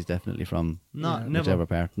and think he's definitely from No, Yeah. never. whichever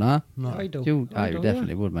part. No, I do. you I you do,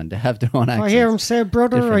 definitely would, man. They have their own If accents. I hear him say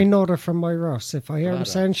brother, I Different. know they're from my Ross. If I hear him Brother.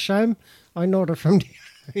 saying sham, I know they're from the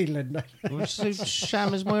island. Well,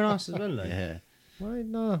 Sham is my Ross as well. Like. Yeah. Why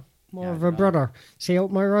no? More Yeah, of a no. brother. See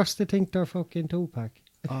out my Ross, they think they're fucking Tupac.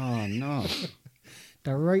 Oh no.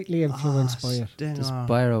 They're rightly influenced by it. This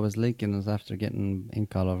Biro was leaking us after getting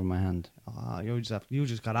ink all over my hand. You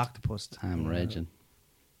just got octopus. I'm raging.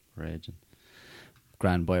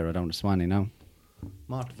 Grand Biro down to Swanee now.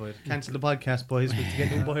 Mortified. Cancel the podcast, boys. We have to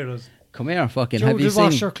get new Byros. Come here, fucking. Joe, Have you you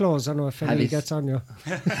wash seen? your clothes. I know if Have anybody you gets on you.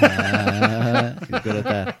 He's good at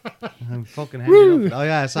that. I'm fucking handy up. Oh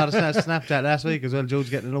yeah, I saw the Snapchat last week as well. Joe's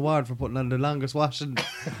getting an award for putting on the longest washing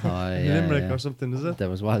Oh, in yeah, Limerick yeah. or something, is it? That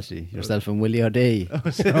was Walshy. Yourself and Willie O'Day. Oh,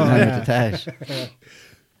 The Tash.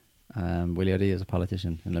 Willie O'Day is a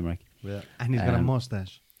politician in Limerick. Yeah. And he's got a Um,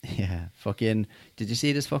 mustache. Yeah, fucking. Did you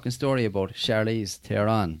see this fucking story about Charlize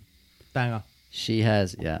Theron? Banger. She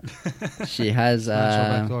has, she has,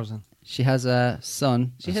 she has a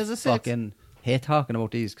son. She has a sit. fucking hate talking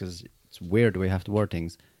about these because it's weird the way you have to word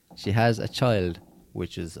things. She has a child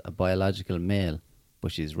which is a biological male,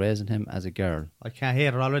 but she's raising him as a girl. I can't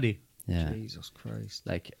hear her already. Yeah, Jesus Christ.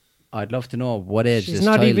 like I'd love to know what age She's this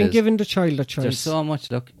not child even is. giving the child a choice. There's so much.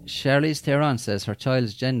 Look, Charlize Theron says her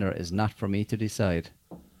child's gender is not for me to decide.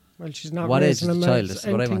 Well, she's not What age raising is him the child? as This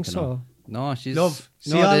is what I anything want to know. No, she's Love.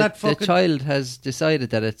 See no, all the, that the fucking- child has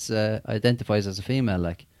decided that it's identifies as a female,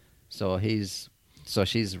 like. So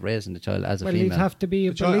she's raising the child as a Well, he'd female. have to be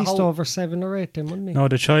The at child- least how- over 7 or 8 then, wouldn't he? No,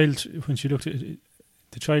 the child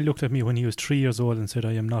looked at me when he was 3 years old and said,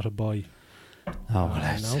 "I am not a boy." Oh, well,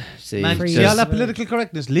 that's, no. see, Man, Free see there's, all that political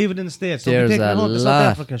correctness. Leave it in the States. Don't be There's taking a it home to South lot.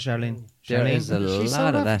 Africa, Charlene. there is a She's lot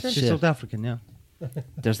South of that African? She's shit. South African, yeah.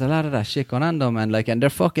 There's a lot of that shit going on though, man. Like, and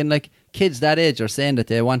they're fucking like kids that age are saying that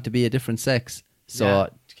they want to be a different sex. So Yeah,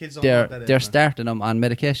 kids don't know what that they're is, man. starting them on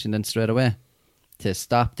medication then straight away to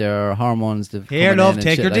stop their hormones. To Here, coming love, in and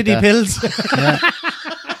take shit your like Diddy that. pills. Yeah.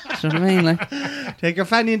 Do you know what I mean? Like, Take your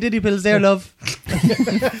Fanny and Diddy pills there, love.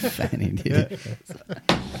 Fanny Diddy.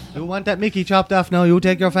 You want that Mickey chopped off now? You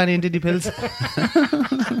take your Fanny and Diddy pills.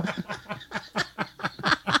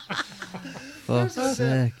 Fuck's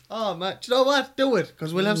sake. Oh, man. Do you know what? Do it.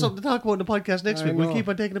 Because we'll have something to talk about in the podcast next I week. We'll know. keep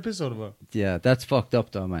on taking a piss out of her. Yeah, that's fucked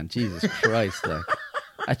up though, man. Jesus Christ, like.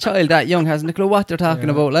 A child that young hasn't a clue what they're talking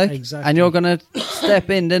Yeah, about, like. exactly. And you're gonna step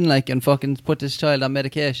in then, like, and fucking put this child on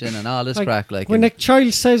medication and all this crack, like. when and- a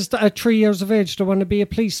child says that at 3 years of age they want to be a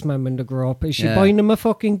policeman when they grow up, is she Yeah. buying them a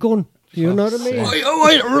fucking gun? You know what I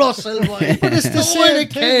mean? Russell, boy. But it's the same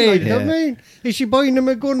thing, like, Yeah. I mean, is she buying him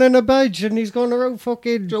a gun and a badge and he's going around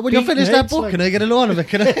fucking... When you beating finish that heads, book, like, can I get a loan of it?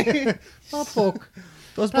 Can I? what book?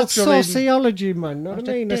 Those That's books you're reading. sociology, man. Know what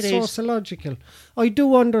I mean? It's It is. sociological. I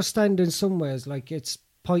do understand in some ways, like, it's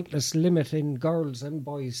pointless limiting girls and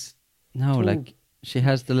boys. No, to like, she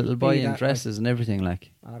has the little boy be in that, like- dresses and everything,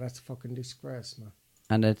 like. Ah, that's a fucking disgrace, man.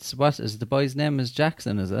 And it's, what is the boy's name is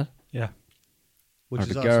Jackson, is it? Yeah, Which or is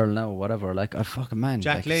the awesome. girl now, whatever. Like, oh, fucking man.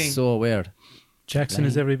 Jack like, Lane. it's so weird. Jackson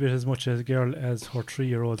is every bit as much a girl as her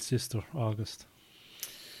 3-year-old sister, August.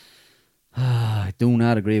 I do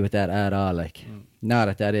not agree with that at all, like. Not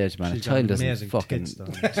at that age, man. She's a child got doesn't amazing fucking... tits, though.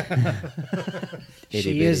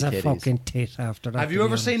 She is a itty-bitty titties. fucking tit after that. Have to you be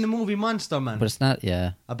ever honest. seen the movie Monster, man? But it's not,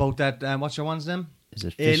 yeah. About that, what's your one's name? Is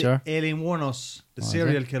it Fisher? Aileen Wuornos, the Oh, is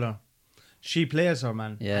serial it? killer. She plays her,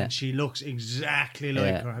 man. Yeah. And she looks exactly like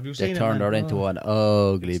Yeah. her. Have you They seen it, turned man? her into an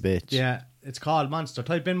ugly bitch. Yeah, it's called Monster.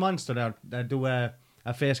 Type in Monster there. They do a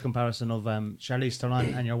face comparison of Charlize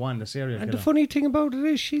Theron and your one, the serial And killer. the funny thing about it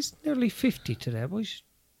is she's nearly 50 today,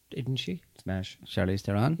 isn't she? Smash. Charlize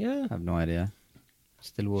Theron? Yeah. I have no idea.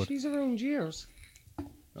 Still would. She's around years.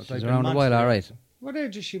 She's around a while, alright. What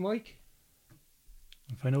age is she, Mike?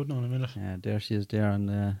 I'll find out now in a minute. Yeah, there she is there on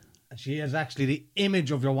the... She is actually the image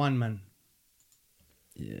of your one, man.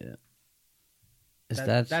 Yeah. Is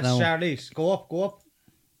That's now... Charlize. Go up.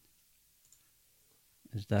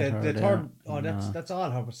 Is that The her third. there? Oh, No. that's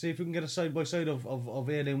all her. But see if we can get a side by side of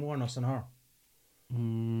Aileen Wuornos and her.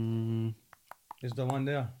 Mm, Is the one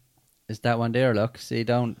there? is that one there, look? See,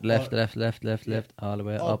 down, left, Oh. left, all the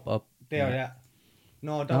way, up. There, yeah.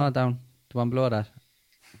 No, No, down. down. The one below that.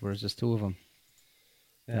 Where there's just two of them.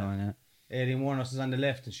 Yeah. That one, yeah. Aileen Wuornos is on the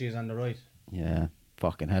left and she is on the right. Yeah.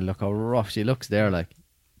 Fucking hell, look how rough she looks there, like.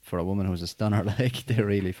 For a woman who's a stunner, like, they're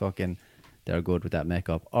really fucking... They're good with that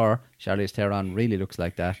makeup. Or Charlize Theron really looks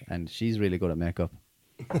like that, and she's really good at makeup.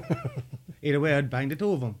 Either way, I'd bang the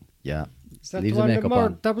two of them. Yeah. Is that Leave the the one that makeup murdered?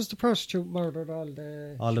 on. That was the prostitute murdered all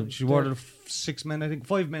the... She ordered 6 men, I think.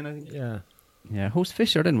 5 men, I think. Yeah. Yeah, who's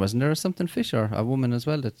Fisher then? Wasn't there something Fisher? A woman as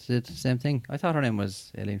well that did the same thing. I thought her name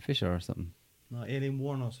was Aileen Fisher or something. No, Aileen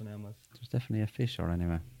Wuornos her name was. There's definitely a Fisher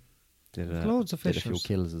anyway. Did, Loads of did a few Fishers.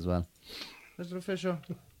 kills as well. Is it a Fisher?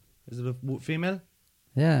 Is it a female?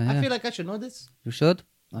 Yeah, yeah. I feel like I should know this. You should.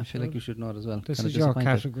 I feel like you should know it as well. This Kinda is your disappointed.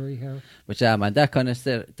 category here. But yeah, man, that kind of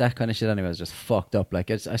shit anyway is just fucked up.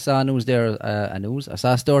 Like I saw a news there, I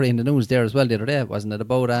saw a story in the news there as well the other day. Wasn't it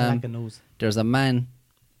about Like a nose. there's a man,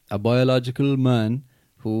 a biological man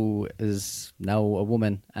who is now a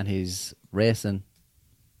woman, and he's racing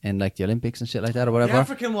in like the Olympics and shit like that or The whatever.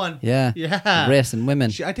 African one. Yeah, Yeah. racing women.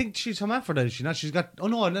 I think she's hermaphrodite, is she not? She's got... Oh,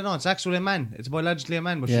 no, it's actually a man. It's biologically a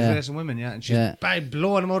man, but Yeah. she's racing women, yeah. And she's Yeah.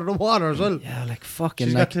 blowing them out of the water as well. Yeah, like fucking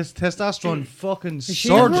She's like got this testosterone fucking she a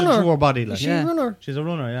surging runner? through her body. Is Like. she Yeah. a runner? She's a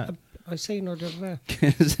runner, yeah. I seen her the other day.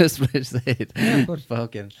 it's just what I said. Yeah, but-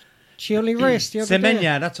 Fucking. She only raced the other day.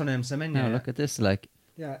 Semenya, that's her name, Semenya. Now look at this, like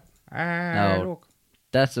Yeah. No. Look.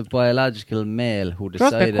 that's a biological male who Just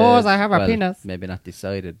decided. because I have a well, penis. maybe not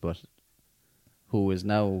decided, but who is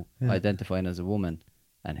now identifying as a woman,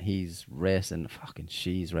 and he's racing. Fucking,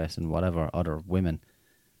 she's racing whatever other women.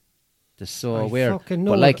 It's so I weird. fucking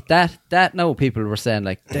know But like it. that now people were saying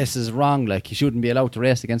like this is wrong. Like you shouldn't be allowed to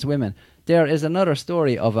race against women. There is another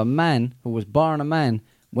story of a man who was born a man,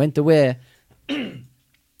 went away,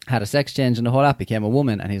 had a sex change, and the whole lot became a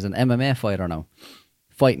woman, and he's an MMA fighter now,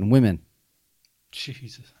 fighting women.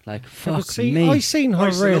 Jesus. Like, Yeah, fuck but see, me. I seen her I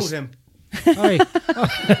salute race. him.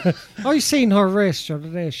 I seen her race the other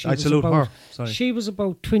day. I salute her. Sorry. She was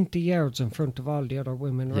about 20 yards in front of all the other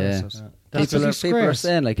women Yeah. racers. That's People a are disgrace.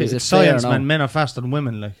 saying, like, is it It's fair science, now? man. Men are faster than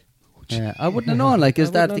women. Like, Yeah, I wouldn't have known. Like, is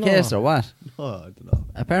I that the wouldn't case know. or what? oh, I don't know.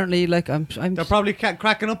 Apparently, like, I'm They're probably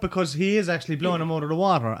cracking up because he is actually blowing him out of the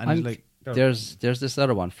water, and he's like, there's this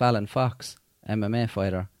other one, Fallon Fox, MMA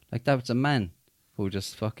fighter. Like, that was a man who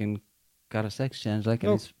just fucking got a sex change. Like,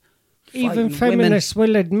 and Look, he's Even fighting feminists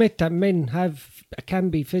will admit that men can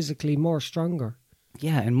be physically more stronger.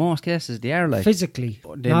 Yeah, in most cases they are like Physically,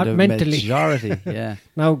 than not the mentally. majority. Yeah,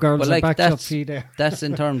 Now girls but are like back up that's to you there. that's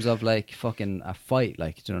in terms of like fucking a fight.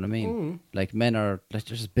 Like, do you know what I mean? Like men are like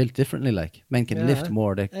they're just built differently. Like men can Yeah, lift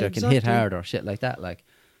more, they can hit exactly. hard or shit like that. Like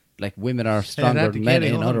women are stronger that to than men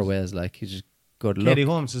Katie in other Holmes. ways. Like you just good look. Katie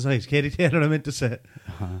Holmes is right. Katie Taylor, I meant to say.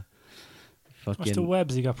 What's the Fucking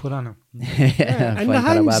webs he got put on him? Yeah, and the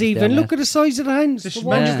hands even. Look at the size of the hands. The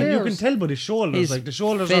ones Man, there. you can tell by the shoulders. His Like the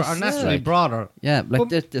shoulders fists, are naturally like- broader. Yeah,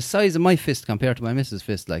 like the size of my fist compared to my missus'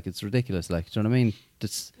 fist, like it's ridiculous. Like, do you know what I mean?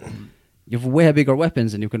 It's, you have way bigger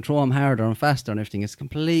weapons and you can throw them harder and faster and everything. It's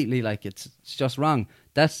completely like it's just wrong.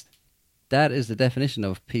 That is the definition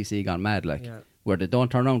of PC gone mad. Like where they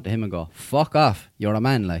don't turn around to him and go, "Fuck off, you're a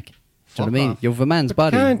man." Like, do you know what I mean? off. You have a man's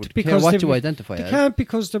But they body. can't Care because what they- you identify They as. can't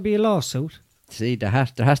because there'll be a lawsuit. See, there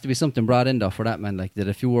has to be something brought in though for that man. Like that,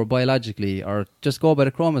 if you were biologically or just go by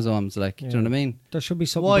the chromosomes, like, do you know what I mean? There should be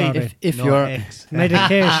something Why? brought in. If No you're X.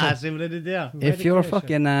 Medication. See what I did there? if you're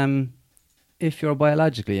Medication. fucking if you're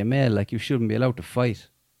biologically a male, like you shouldn't be allowed to fight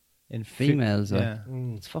In females. Like, Yeah.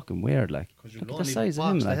 it's fucking weird. Like, Because look you'll at the only size of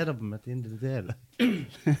box him. the Like. head of him at the end of the day. Like.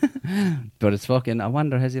 But it's fucking. I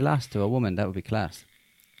wonder, has he lost to a woman? That would be class.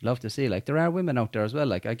 Love to see. Like, there are women out there as well.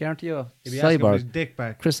 Like, I guarantee you, He'd be asking for his Cyborg, dick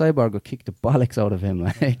back. Chris Cyborg would kick the bollocks out of him.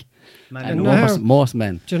 Like, Man, and now- most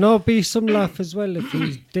men. Do you know, be some laugh as well if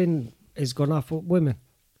he then is gone off with women.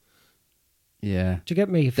 Yeah. Do you get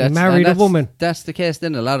me? If he And married a that's- woman. That's the case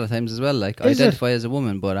then a lot of times as well. Like, I Is it? identify as a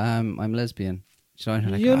woman, but I'm lesbian. So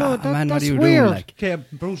I'm like, You know, man, what that's are you weird. doing? Like, Okay,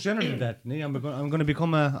 Bruce Jenner did that. I'm going to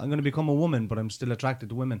become a woman, but I'm still attracted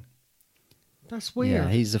to women. That's weird. yeah,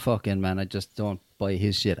 he's a fucking man. I just don't buy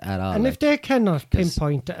his shit at all. And like. if they cannot 'cause-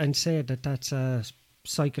 pinpoint it and say that that's a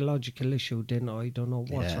psychological issue, then I don't know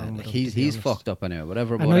what's yeah, wrong like with him. to be he's honest. fucked up anyway.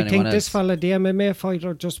 Whatever about And I anyone think else. this fella, the MMA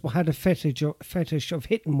fighter, just had a fetish of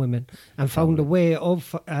hitting women and found a way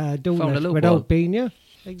of doing Found a it loophole. without being, Found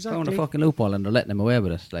exactly. a fucking loophole and they're letting him away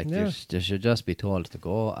with it. Like, Yeah. they should just be told to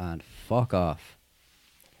go and fuck off.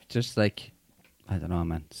 Just like, I don't know,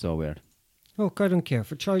 man. So weird. Look, I don't care.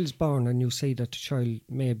 If a child's born and you see that the child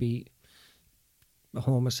may be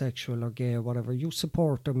homosexual or gay or whatever, you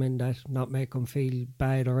support them in that, not make them feel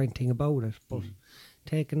bad or anything about it. But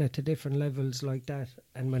taking it to different levels like that,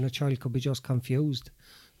 and when a child could be just confused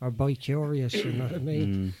or bi-curious, you know what I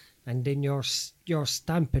mean? And then you're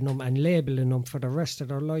stamping them and labelling them for the rest of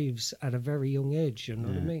their lives at a very young age, you know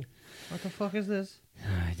what I mean? What the fuck is this?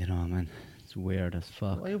 I don't know, man. It's weird as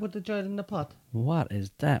fuck. Why you put the child in the pot? What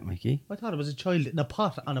is that, Mikey? I thought it was a child in a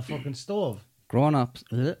pot on a fucking stove. Grown-ups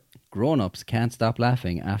can't stop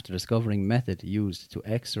laughing after discovering method used to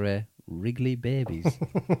X-ray wriggly babies.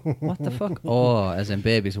 What the fuck? Oh, as in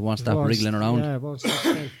babies who won't stop Won't wriggling st- around. Yeah, won't stop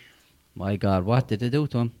still. My God, what did they do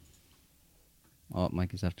to him? Oh,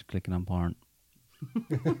 Mikey's after clicking on porn.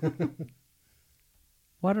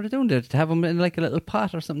 What are they doing there? To have him in like a little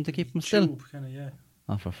pot or something to keep him still? Tube, kinda, yeah.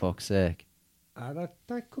 Oh, for fuck's sake.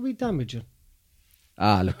 That could be damaging.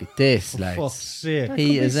 Ah, look at this, For like. fuck's sake. That He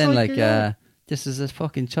could be is in like, psycho, yeah. this is a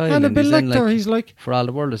fucking child. And a and he's in Lecter, like, he's like, for all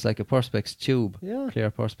the world, it's like a Perspex tube. Yeah.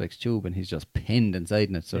 Clear Perspex tube, and he's just pinned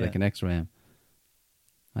inside it so they Yeah. can X-ray him.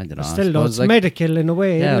 I don't know. I still though, suppose, it's like, medical in a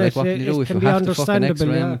way. yeah, innit? like what can you do it if can you be have to fucking understandable,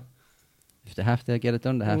 X-ray yeah. him? If they have to get it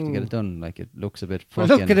done, they have to get it done. Like, it looks a bit Well,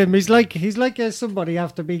 fucking... look at him. He's like somebody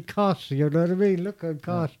after being caught. You know what I mean? Look, I'm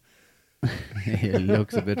caught. It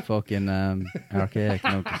looks a bit fucking archaic,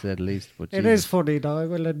 now to say the least. But It is funny, though. I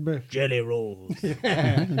will admit. Jelly rolls.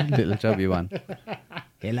 little chubby one.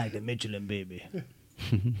 They like the Michelin baby.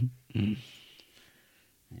 Yeah.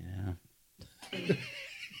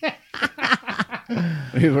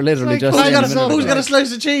 We were literally It's just. like, saying a Who's minute ago. got a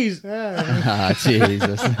slice of cheese? Yeah. Ah,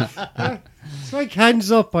 Jesus. It's like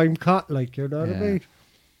hands up. I'm caught. Like you know what I Yeah. mean?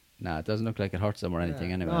 Nah, it doesn't look like it hurts them or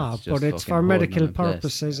anything anyway. Ah, it's just but it's fucking for holding medical them in place.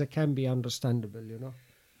 purposes. It can be understandable, you know.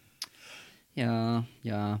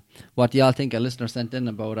 Yeah. What do y'all think? A listener sent in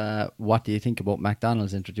about what do you think about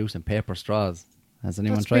McDonald's introducing paper straws? Has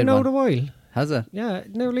anyone That's tried been out a one? while. Has it? Yeah,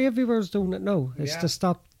 nearly everywhere's doing it now. It's to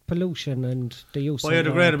stop pollution and the use of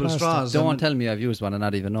Biodegradable plastic. straws. Don't tell me I've used one and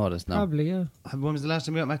not even noticed now. Probably, yeah. When was the last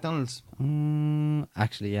time you were at McDonald's?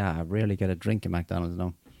 Actually, yeah, I rarely get a drink at McDonald's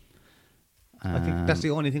now. I think that's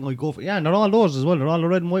the only thing I go for. Yeah, and they're all those as well. They're all the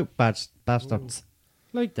red and white bastards.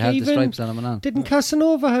 Like They have the even stripes on them and on. didn't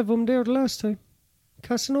Casanova have them there the last time?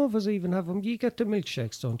 Casanovas even have them. You get the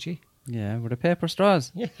milkshakes, don't you? Yeah, were the paper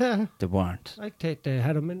straws? Yeah, They weren't. I think they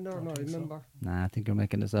had them in there. No, I remember. Nah, I think you're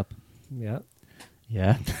making this up. Yeah,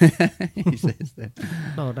 Yeah. He says that.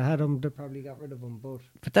 no, they had them. They probably got rid of them,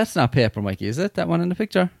 But that's not paper, Mikey, is it? That one in the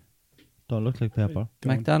picture? Don't look like paper.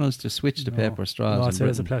 McDonald's just switched to paper straws. No, in it's a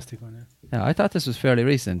Britain. plastic one, Yeah, I thought this was fairly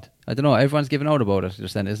recent. I don't know. Everyone's giving out about it. They're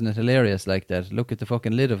saying, isn't it hilarious? Like that. Look at the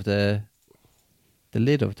fucking lid of the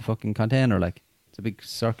lid of the fucking container. Like it's a big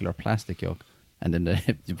circular plastic yoke, and then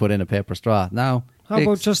you put in a paper straw. Now, How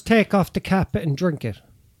about just take off the cap and drink it?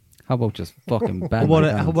 How about just fucking ban How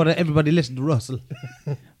McDonald's? about everybody listen to Russell?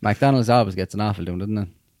 McDonald's always gets an awful doing, doesn't it?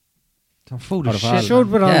 Their food Out is of all shit. Showed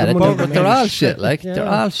with all Yeah, the they money do, but they they're made. all shit. Like Yeah. they're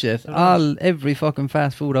all shit. Every fucking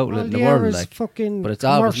fast food outlet All in the the world, air is like. fucking But it's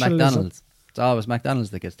always commercialism. McDonald's. It's always McDonald's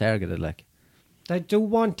that gets targeted. Like They do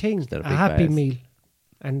one thing, Instead of a big Happy bars. Meal,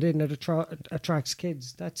 and then it attracts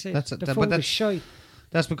kids. That's it. That's it. The But food that's- is shy.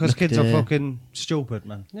 That's because Look kids at are the- fucking stupid,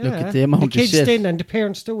 man. Yeah. Look at the amount of kids shit. in and the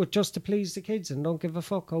parents do it just to please the kids and don't give a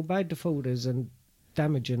fuck how bad the food is and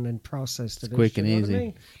damaging and processed. It's it quick is, and you know what I easy.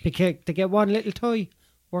 mean? Because they get one little toy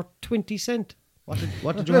worth 20 cents. What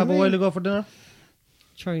did you have a while ago for dinner?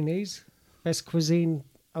 Chinese, best cuisine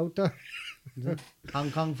out there.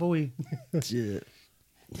 Hong Kong Fooey. yeah.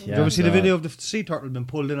 Did you ever see the video of the sea turtle being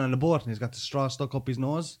pulled in on the boat and he's got the straw stuck up his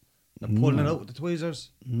nose? They're pulling it out with the tweezers.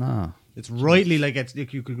 No. It's rightly like it's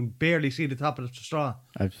like you can barely see the top of the straw,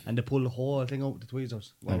 I've and they pull the whole thing out with the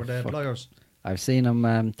tweezers. What were the fuck. pliers? seen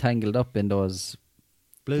them tangled up in those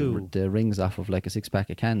Blue. the rings off of like a 6-pack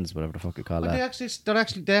of cans, whatever the fuck you call But that.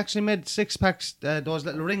 they actually made 6-packs, those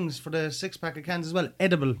little rings for the 6-pack of cans as well,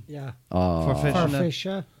 edible Yeah, Oh, for fish. for and that. fish,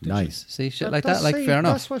 yeah. nice. See shit like that, like see, fair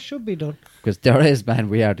enough. That's what should be done. Because there is, man,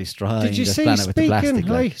 we are destroying Did you this see, planet with the plastic.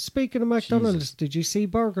 speaking, Like. speaking of McDonald's, did you see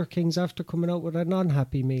Burger King's after coming out with a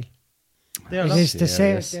non-happy meal? They're It not- is the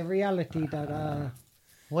same, serious. the reality that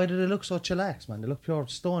Why do they look so chillax, man? They look pure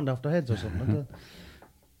stoned off their heads or something. Like that.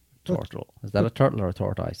 Turtle. Is that a turtle or a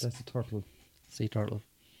tortoise? That's a turtle. Sea turtle.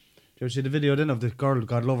 Did you ever see the video then of the girl,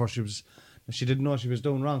 God love her, she didn't know she was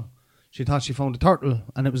doing wrong. She thought she found a turtle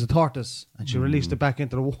and it was a tortoise and she released it back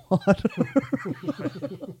into the water.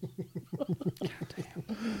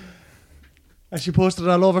 And she posted it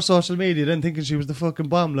all over social media then thinking she was the fucking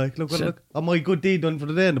bomb. Like, look, oh, my good deed done for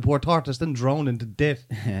the day, and the poor tortoise then drowned to death.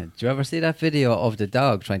 Do you ever see that video of the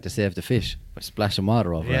dog trying to save the fish by splashing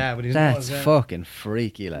water over Yeah, it? with his That's nose, yeah. fucking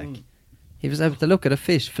freaky, like. He was able to look at a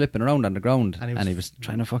fish flipping around on the ground, And and he he was- was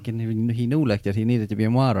trying to fucking. He knew like that he needed to be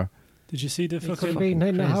in water. Did you see the it could have fucking... been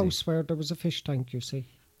in a crazy. house where there was a fish tank, you see.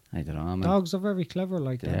 I don't know, man. Dogs are very clever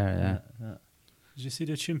like They that. are, yeah. Did you see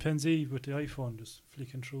the chimpanzee with the iPhone just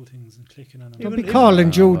flicking through things and clicking on them? Don't be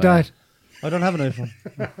calling Jude well. that. I don't have an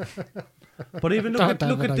iPhone. But even look Don't at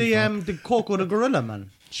have an the Coco the gorilla, man.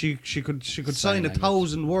 She could sign language.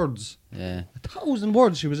 1,000 words. Yeah. 1,000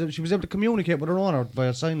 words. She was able to communicate with her owner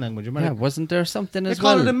via sign language. Yeah, American. wasn't there something They as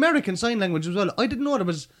call well? it American Sign Language as well. I didn't know there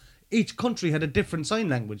was each country had a different sign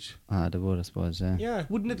language. Ah, they would, I suppose, yeah. Yeah.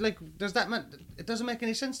 Wouldn't it like? Does that man? It doesn't make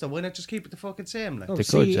any sense though. Why not just keep it the fucking same? Like, Oh, They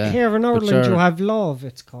see, could, yeah. here in But Ireland sure. you have love,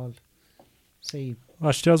 it's called. See,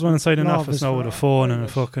 Watch, there's one inside an Love office is now for with a phone and a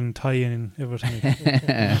Irish. fucking tie-in and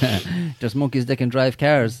everything. There's monkeys that can drive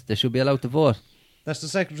cars. They should be allowed to vote. that's the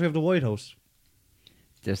Secretary of the White House.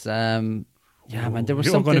 There's yeah, man. There was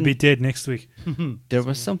You're something. going to be dead next week. There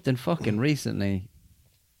was something fucking recently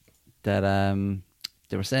that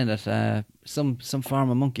they were saying that some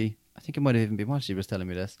farmer monkey. I think it might have even been what she was telling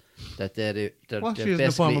me this, that they're What is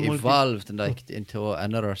the farmer basically monkey? evolved and like into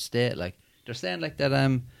another state. Like they're saying like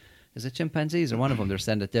that is it chimpanzees or one of them? They're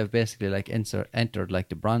saying that they've basically like entered like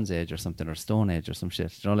the Bronze Age or something or Stone Age or some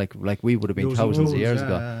shit. You know, like we would have been Using thousands tools, of years yeah,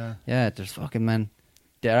 ago. yeah, Yeah, there's fucking man.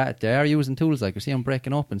 They are using tools like you see them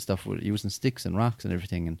breaking up and stuff, with using sticks and rocks and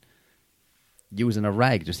everything, and using a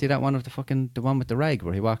rag. Do you see that one of the one with the rag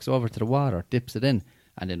where he walks over to the water, dips it in,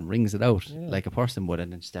 and then wrings it out like a person would,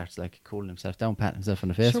 and then starts like cooling himself down, patting himself on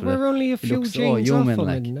the face so with it. we're only a He few looks so genes off human, them,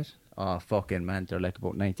 like. isn't it? Oh fucking man, they're like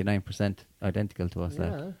about 99% identical to us.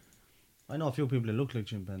 Like. Yeah. I know a few people that look like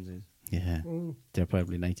chimpanzees. Yeah, they're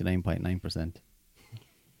probably 99.9%.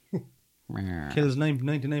 Kills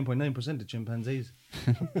 99.9% of chimpanzees.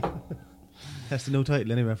 That's the new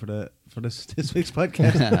title anyway for this week's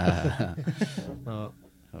podcast. Oh.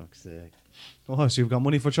 Fuck's sake. Oh, so you've got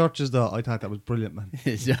money for churches, though? I thought that was brilliant, man.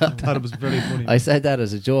 Yeah. I thought it was very funny. I said that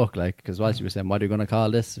as a joke, like, because whilst you were saying, what are you going to call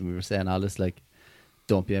this? And we were saying all this, like,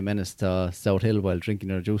 don't be a menace to South Hill while drinking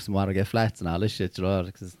your juice and want to get flats and all this shit, you know,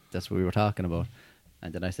 because that's what we were talking about.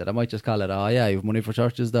 And then I said, I might just call it, oh yeah, you have money for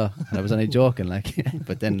churches, though. And I was only joking, like,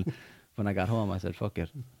 but then when I got home, I said, fuck it.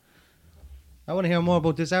 I want to hear more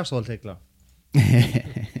about this arsehole tickler.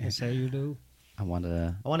 I say you do. I want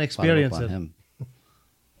to experience it. Him.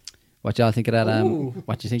 What y'all think of that?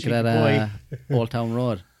 What do you think of that Old Town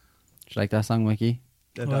Road? Do you like that song, Mickey?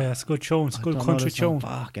 Oh yeah, it's good tune. It's good country tune.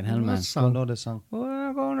 Fucking hell, man. I don't know this song.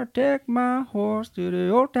 We're gonna take my horse to the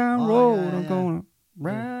Old Town Road. I'm gonna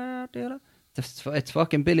ride till it's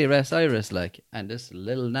fucking Billy Ray Cyrus, like, and this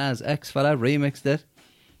Lil Nas X fella remixed it,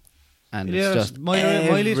 and it's just Miley's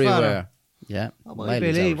everywhere. father. Yeah, Oh, Miley's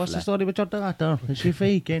Billy, out what's the flat. story with your daughter? Is she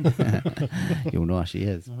faking? You know she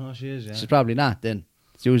is. Oh, she is, yeah. She's probably not. Then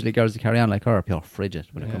it's usually girls that carry on like her are pure frigid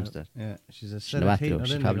when it comes to it. Yeah, she's a She's not sedative. that,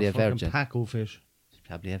 she's probably a virgin. Paco fish. She's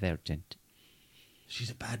probably a virgin. She's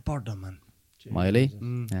a bad bird, though, man. Miley?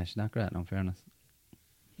 Mm. Yeah, she's not great, no fairness.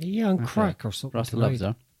 Yeah, on crack or something. Russell loves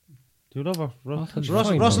her. Do you love her? she's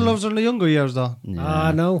fine, Russell though. loves her in the younger years, though.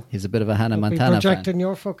 Yeah. No. He's a bit of a Hannah Don't be Montana fan. projecting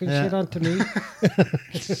your fucking Yeah. shit onto me.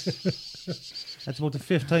 That's about the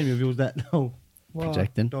 5th time you've used that now. What?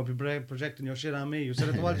 Projecting. Don't be projecting your shit on me. You said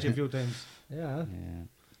it to Walsh a few times. Yeah, Yeah.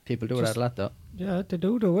 People do that a lot, though. yeah, they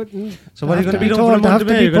do it. And So what are you have going to be doing told, for a they have month to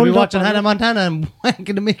today? You're going to be pulled up watching on Hannah it. Montana and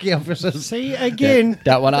wanking the Mickey off yourself. See, again,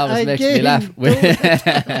 That one always makes me Again, laugh.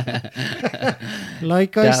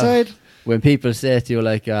 like I Yeah. said, When people say to you,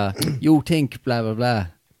 like, you think, blah, blah, blah.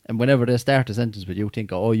 And whenever they start a sentence with you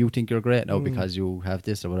think, oh, you think you're great now because you have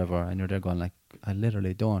this or whatever. And you're there going like, I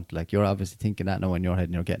literally don't. Like, you're obviously thinking that now in your head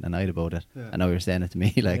and you're getting annoyed about it. Yeah. I know you're saying it to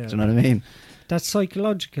me. Like, Yeah. do you know what I mean? that's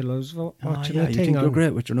psychological. I was watching yeah, a you thing think you're on.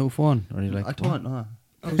 great with your new phone. Or you're like, I don't know.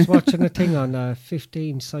 I was watching a thing on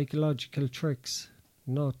 15 psychological tricks,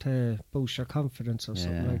 not to boost your confidence or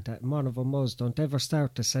something Yeah. like that. And one of them was, don't ever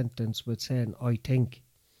start a sentence with saying, I think,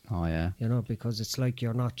 oh, yeah. you know, because it's like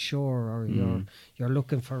you're not sure or you're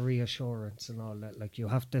looking for reassurance and all that. Like, you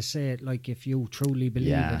have to say it like if you truly believe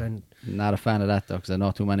Yeah. it. And Not a fan of that, though, because I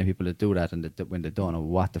know too many people that do that and when they don't know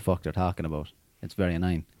what the fuck they're talking about. It's very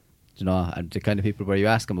annoying. You know, and the kind of people where you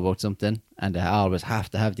ask them about something and they always have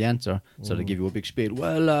to have the answer, so they give you a big spiel.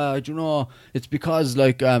 Well, you know, it's because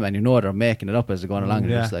like, and you know they're making it up as they're going along. And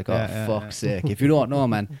you're just like, oh, fuck's sake! If you don't know,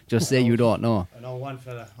 man, just say you don't know. I know one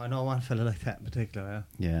fella like that in particular,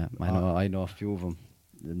 yeah. Yeah, I know a few of them.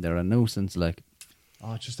 They're a nuisance, like.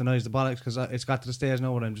 Oh, it just annoys the bollocks because it's got to the stage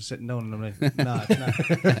now where I'm just sitting down and I'm like, nah, it's not.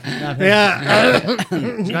 not him. yeah,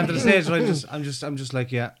 It's got to the stage where I'm just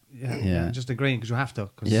like, yeah, Yeah. just agreeing because you have to.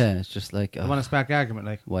 Cause Yeah, it's just like, I want to spark argument,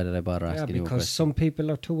 like. why did I bother yeah, asking you a because question? some people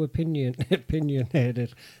are too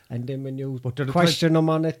opinionated, and then when you But they're the question them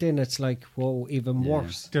on it, then it's like, whoa, even Yeah.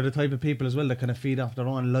 worse. They're the type of people as well that kind of feed off their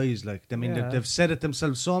own lies. Like, I mean, Yeah. they've said it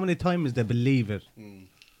themselves so many times they believe it.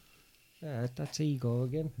 Yeah, that's ego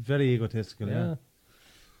again. Very egotistical, yeah.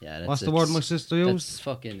 Yeah, What's the word my sister used? That's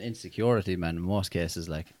fucking insecurity, man. In most cases,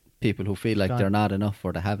 like people who feel like Gone. they're not enough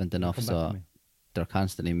or they haven't enough, Come back to so me. they're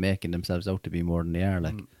constantly making themselves out to be more than they are.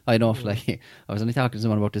 Like I know, if, like I was only talking to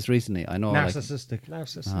someone about this recently. I know, like, Narcissistic.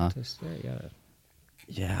 Narcissist, yeah.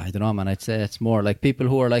 yeah, I don't know, man. I'd say it's more like people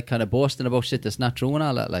who are like kind of boasting about shit that's not true and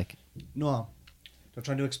all that. Like, No, they're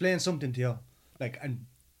trying to explain something to you, like, and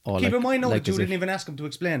oh, keep like, in mind now like that you as didn't if- even ask them to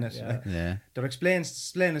explain it. Yeah. Like, Yeah, they're explaining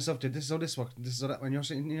stuff to this is how this works, this is how that. When you're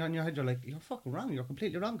sitting on your head, you're like, you're fucking wrong. You're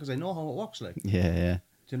completely wrong because I know how it works. Like, do yeah,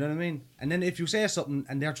 you know what I mean? And then if you say something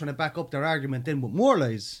and they're trying to back up their argument, then with more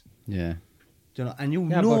lies, yeah. do you know, and you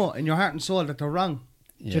Yeah, know in your heart and soul that they're wrong.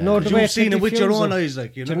 Yeah. Do you know the Because way you've to seen it with your diffuse own it? eyes,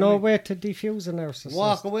 like, you Do know. you know what I mean? where to diffuse a narcissist?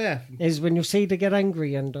 Walk away. Is when you see they get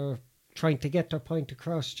angry and they're trying to get their point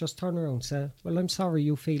across, just turn around and say, well, I'm sorry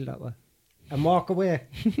you feel that way. And walk away.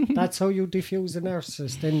 That's how you diffuse a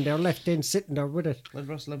narcissist. Then they're left in sitting there with it. Well,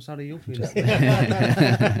 Russell, I'm sorry you feel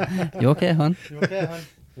that. You okay, hon? You okay, hon?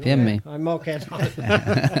 PM me. I'm okay.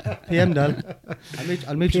 PM, Dal.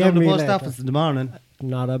 I'll meet you PM down the me post later. office in the morning.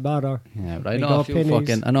 Not a bother. Yeah, but I We know got a few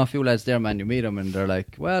pennies. I know a few lads there, man. You meet them and they're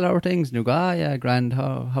like, "Well, how are things?" And you go, "Ah, yeah, grand.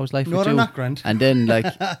 How's life No, with they're you?" not grand. And then like,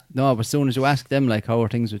 no, but as soon as you ask them, like, how are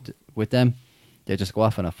things with them, they just go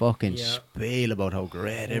off on a fucking Yeah. spiel about how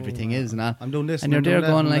great everything is and all. I'm doing this And you're I'm there doing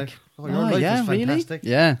that. going I'm like, oh, your life yeah, is really? fantastic.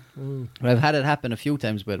 Yeah. Mm. But I've had it happen a few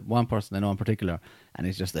times with one person I know in particular, and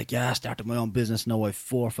he's just like, yeah, I started my own business now. I've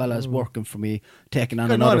 4 fellas working for me, taking on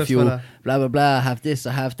Good another notice, few, fella. blah, blah, blah. I have this,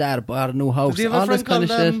 I have that, I bought a new house, Does he have a all this friend kind of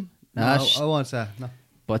called shit. I won't say. No.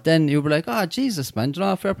 But then you were like, oh, Jesus, man, do you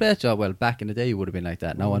know, fair play to you. Well, back in the day, you would have been like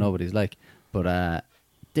that. Now I know what he's like. But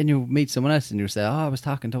then you meet someone else and you say, oh, I was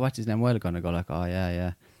talking to what's his name a while ago. And I go like, oh,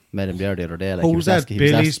 yeah. Met him there the other day. Like, who's that?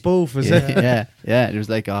 Billy Spoof, is it? Yeah. And he was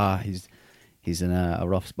like, oh, he's in a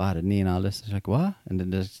rough spot, isn't he, and all this. It's like, what? And then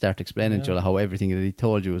they start explaining to you how everything that he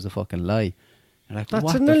told you was a fucking lie. You're like, That's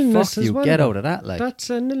what an the illness fuck as you well, get though. out of that? Like, That's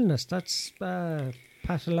an illness. That's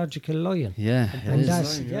pathological lying. yeah, And it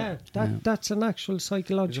that's, is. that's an actual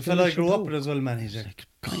psychological There's a fella I issue grew up too. with as well, man. He's a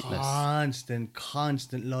pointless.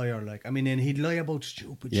 constant liar. Like, I mean, and he'd lie about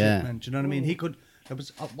stupid Yeah. shit, man. Do you know what I mean? He could. There was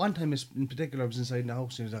one time in particular, I was inside the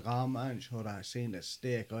house and he was like, oh man, sure, I seen the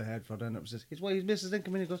steak I had for dinner. It was just, his missus didn't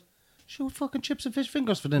come in. He goes, shoot, fucking chips and fish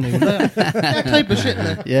fingers for dinner. That type of shit,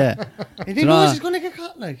 like. Yeah. And he knows he's going to get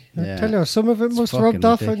caught, like. Yeah. I tell you, some of it It's must fucking rubbed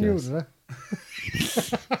off ridiculous. on you.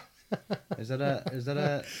 Is that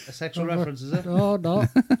a sexual reference, is it? Oh, no.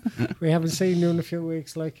 We haven't seen you in a few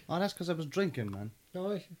weeks, like. Oh, that's because I was drinking, man.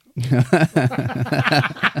 No,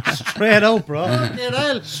 Straight out, bro.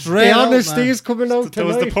 Straight the out, honesty man. is coming out That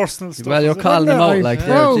was the tonight. personal stuff. Well, you're was it? calling him out I'm like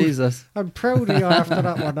proud. there, Jesus. I'm proud of you after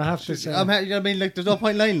that one, I have to say. You know what I mean? Like, there's no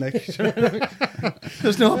point lying, like.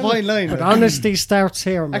 There's no point lying. But like. honesty starts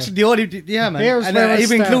here, man. Actually, the only, man. Here's And where it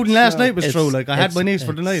even including starts, last night was true. Like, I had It's- my niece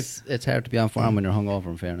for the night. It's hard to be on form when you're hungover,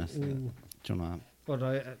 in fairness. Do you know? But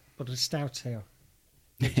it starts here.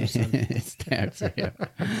 It starts here.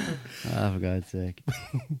 Oh, for God's sake.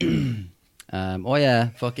 Oh yeah,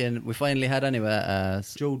 fucking. We finally had anyway.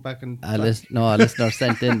 Jude back in. A listener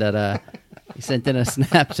sent in that he sent in a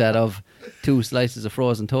Snapchat of 2 slices of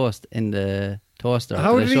frozen toast in the toaster.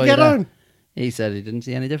 How I did show he you get that? on? He said he didn't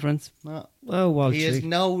see any difference. No. Oh, well, He is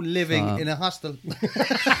now living in a hostel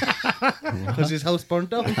because his house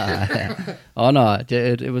burnt up. Oh no,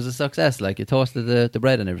 it was a success. Like, he toasted the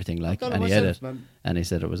bread and everything, like, done it and he ate myself, it, man. and he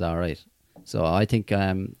said it was all right. So I think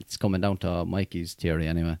it's coming down to Mikey's theory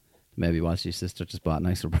anyway. Maybe Walsh's sister just bought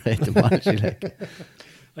nicer bread than Walshy. Like,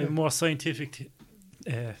 I have a more scientific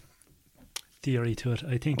theory to it.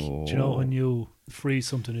 I think, do you know, when you freeze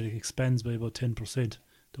something, it expands by about 10%,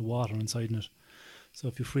 the water inside it. So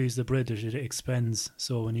if you freeze the bread, it expands.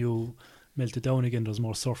 So when you melt it down again, there's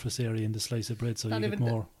more surface area in the slice of bread, so Not you get even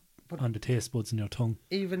more on the taste buds in your tongue.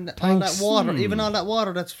 Even Thanks. all that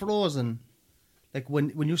water that's frozen. Like,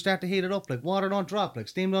 when you start to heat it up, like, water don't drop, like,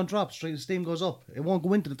 steam don't drop, straight steam goes up. It won't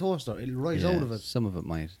go into the toaster, it'll rise out of it. Some of it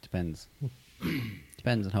might. Depends.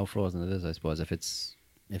 Depends on how frozen it is, I suppose. If it's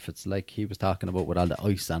like he was talking about with all the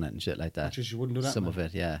ice on it and shit like that. Just you wouldn't do that, Some man. of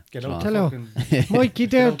it, yeah. Get Do you out know? the Hello. fucking... Mikey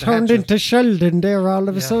there out the turned hatchet. into Sheldon there all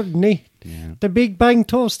of a sudden, eh? Yeah. The Big Bang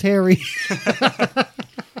Toast Harry.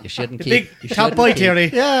 You shouldn't The keep. big top bite theory.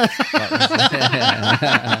 Yeah,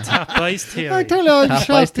 Tap ice I theory. tell you, I'm Top ice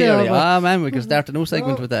shocked there. theory. man. Ah, man, we could start a new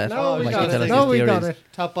segment with that. No, we Mikey got tell it. us No, his we got theories. it.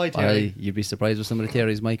 Top bite theory. You'd be surprised with some of the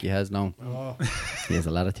theories Mikey has now. He has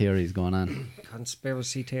a lot of theories going on.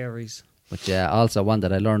 Conspiracy theories. But yeah, also one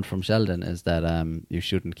that I learned from Sheldon is that you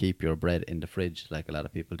shouldn't keep your bread in the fridge like a lot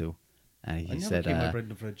of people do. And I he never said keep my bread in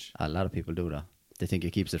the fridge. a lot of people do though. They think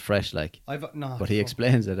it keeps it fresh, like. No, But he fuck.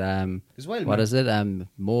 explains that As well, what man. is it?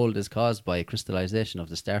 Mold is caused by crystallization of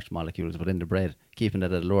the starch molecules within the bread, keeping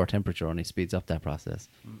it at a lower temperature only speeds up that process.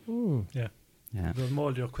 Yeah. Yeah, They'll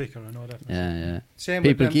mold you quicker, I know that. yeah. Same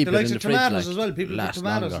People with keep the it likes in of the fridge, tomatoes like, as well. People put last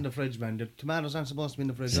tomatoes longer. in the fridge, man. The tomatoes aren't supposed to be in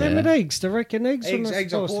the fridge. Same with eggs. They reckon eggs are not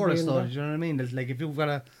Eggs are supposed to be porous in though. there. Do you know what I mean? Like, if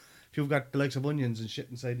you've got the likes of onions and shit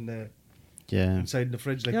inside the Yeah,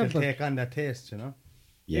 fridge, like, Yeah, they'll but- take on that taste, you know.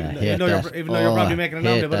 yeah. Even hate though that. even though you're probably Oh, making an hate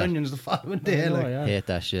omelette with that. onions the following day, Oh, like. yeah. Hate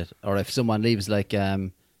that shit. Or if someone leaves like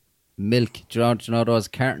milk, do you know those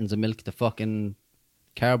cartons of milk, the fucking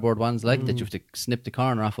cardboard ones, like that you have to snip the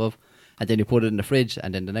corner off of, and then you put it in the fridge,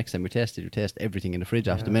 and then the next time you taste it, you taste everything in the fridge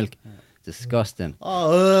after the milk. Disgusting.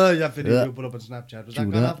 Oh, you have to Yeah. you put up on Snapchat. Was that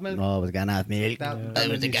Do gone that? off milk? No, it was gonna have milk. That was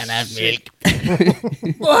made me gonna have sick.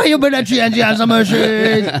 milk. Oh, you better change your answer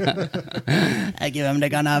machine. I give him the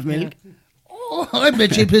gonna have milk. Oh, I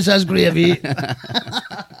bet you piss has gravy.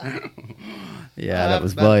 Yeah, that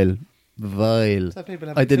was vile. Vile. So people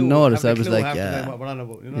have I a didn't clue- notice. have I a was clue like, half the time yeah. what we're on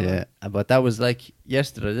about, you know? Yeah, but that was like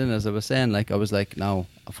yesterday, then, as I was saying, like, I was like, now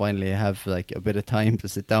I finally have like a bit of time to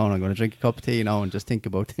sit down. I'm going to drink a cup of tea now and just think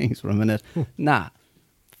about things for a minute. Nah,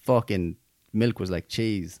 fucking milk was like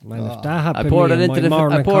cheese. Man, if that happened, poured me it in into my the- I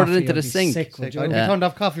morning poured it coffee, into I'd the be sink. sick, would you? I'd be Yeah. turned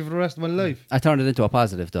off coffee for the rest of my life. I turned it into a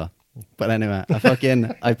positive though. But anyway,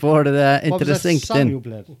 I poured it What into was the that sink song then. you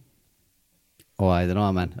played? Oh, I don't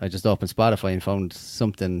know, man. I just opened Spotify and found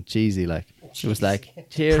something cheesy, like it was like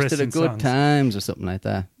 "Cheers to the Pressing good songs. times" or something like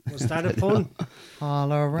that. Was that a pun?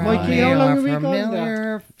 All around Mikey, how long have we gone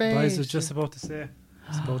there? But I was just about to say,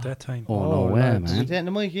 It's about that time. Oh, Oh, no way, lads. You man. taking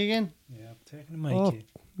the Mikey again? Yeah, I'm taking the Oh, Mikey.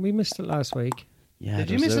 we missed it last week. Yeah,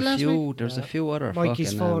 Did you there's miss a it last few, week? There's a Yeah. few other Mikey's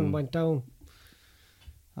fucking, phone went down.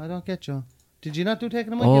 I don't get you. Did you not do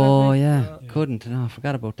taking the Mikey Oh, last week? yeah. Yeah. Couldn't. No, I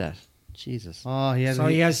forgot about that. Jesus. Oh, he has. So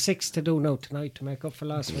he has 6 to do now tonight to make up for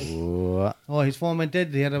last week. Oh, Oh, his phone went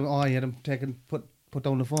dead. He had him taken, put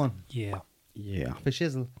down the phone. Yeah. yeah. For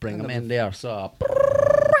shizzle. Bring him in there, so.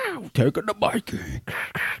 Taking the mic.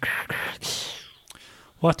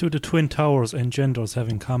 What do the Twin Towers and genders have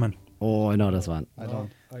in common? Oh, I know this one. I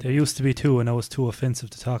don't. There used to be 2, and now it's too offensive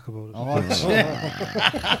to talk about it. Oh, shit.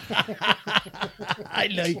 I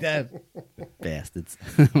like that. Bastards.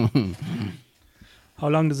 How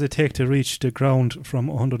long does it take to reach the ground from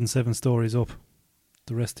 107 stories up?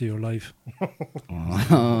 The rest of your life.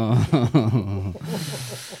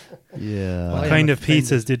 Yeah. What I kind am of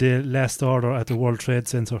pizzas did they last order at the World Trade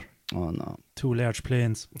Center? Oh, no. 2 large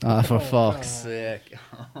planes. Oh, for fuck's sake.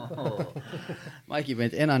 Mikey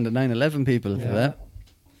went in on the 9/11 people for that.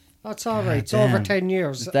 That's all right. It's damn. over 10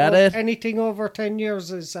 years. Is that it? Anything over 10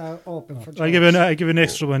 years is open for I give an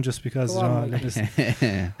extra one just because. Go You know, on, like Mikey.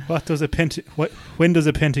 this. When does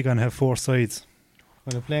a pentagon have 4 sides?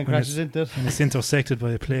 When the plane When crashes into it. And it's intersected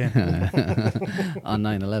by a plane. On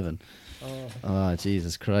 9/11. Oh, Oh,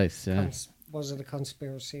 Jesus Christ. Yeah. was it a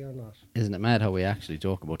conspiracy or not? Isn't it mad how we actually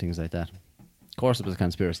joke about things like that? Of course it was a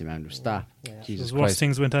conspiracy, man. Stop. Yeah. Jesus There's worse Christ.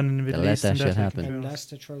 things went on in the They'll Middle let East. that and shit that, happen. And that's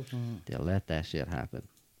the truth. They'll let that shit happen.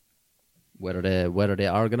 Whether they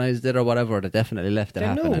organised it or whatever, they definitely left it They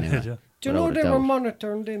happen knew. anyway. Yeah. Do you know Without a they were doubt.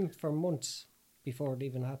 monitoring them for months before it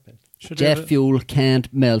even happened? Should Jet fuel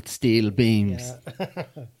can't melt steel beams. Yeah.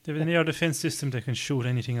 They have an air defense system that can shoot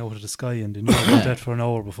anything out of the sky, and they knew about that for an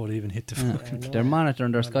hour before they even hit the fucking. I know. They're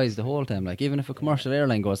monitoring their skies the whole time. Like, even if a commercial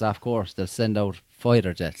airline goes off course, they'll send out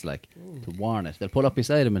fighter jets, like, to warn it. They'll pull up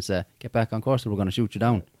beside them and say, get back on course or we're going to shoot you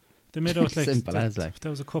down. They made out like Simple as, like. there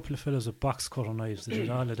was a couple of fellas with box cutter knives. They did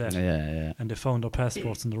all of that, Yeah. and they found their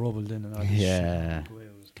passports in the rubble then, and all this Yeah. shit. The way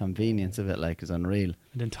it was. Convenience of it, like, is unreal.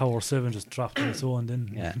 And then Tower 7 just dropped on its own.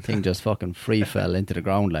 Then Yeah, thing just fucking free fell into the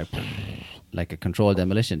ground like a controlled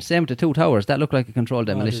demolition. Same with the 2 towers. That looked like a controlled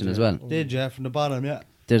demolition did as it? well. Did you from the bottom? Yeah.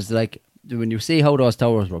 There's like, when you see how those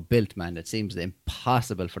towers were built, man, it seems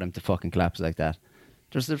impossible for them to fucking collapse like that.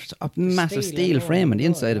 There's a massive steel, steel I know, frame on the I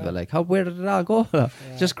know, inside of yeah. it. Like, where did it all go?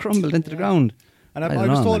 Just crumbled into the ground. And I I don't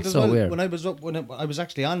was know, told man, as so well weird. when I was up when I was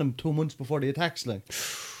actually on them 2 months before the attacks, like,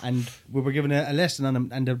 and we were given a lesson on them,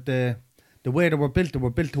 and the way they were built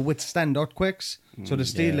to withstand earthquakes. So the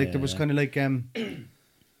steel, yeah, like, there was yeah. kind of like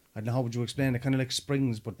I don't know how would you explain it, kind of like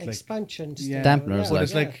springs, but like. Expansion. Yeah. Dampeners, But like.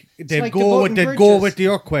 it's like It's they'd like the go button with bridges. the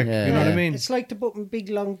earthquake. Yeah, you know what yeah. I mean? It's like the button big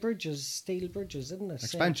long bridges, steel bridges, isn't it? Same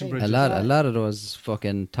Expansion thing. bridges. A lot of those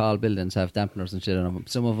fucking tall buildings have dampeners and shit on them.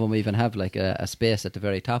 Some of them even have like a space at the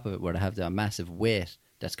very top of it where they have the massive weight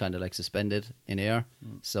that's kind of like suspended in air.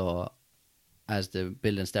 So as the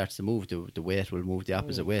building starts to move, the weight will move the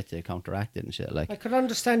opposite way to counteract it and shit. Like, I could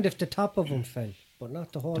understand if the top of them fell, but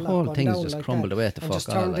not the whole The lot. whole gone thing's down just like crumbled that away to and fuck just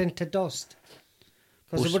all, turned like. into dust.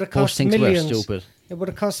 Because it Bush- would have Bush cost thinks we're millions. stupid. It would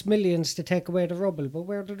have cost millions to take away the rubble, but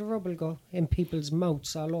where did the rubble go? In people's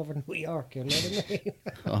mouths all over New York, you know what I mean?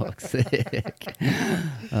 fuck's sake.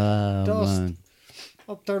 Oh, Dust. man.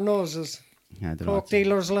 Up their noses. I don't know. Coke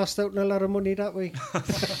dealers lost out on a lot of money that week.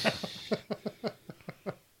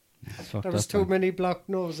 It's fucked There was up, too man. many blocked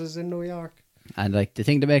noses in New York. And like the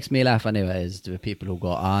thing that makes me laugh anyway is the people who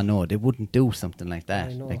go, no, they wouldn't do something like that.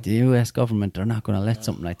 I know. Like the US government, they're not going to let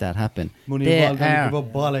something like that happen. Money they involved, don't are, give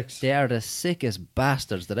up bollocks. they are the sickest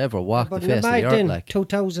bastards that ever walked But the face of the earth. imagine Like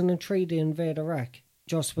 2003 they invade Iraq,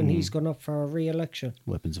 just when he's gone up for a re-election.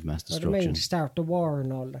 weapons of mass Know what I mean? destruction. Start the war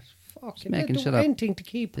and all that. Fucking making they shit do up. anything to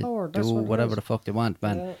keep They power. That's do what it whatever is. the fuck they want,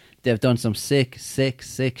 man. Yeah. They've done some sick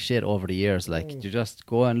shit over the years. Like, you just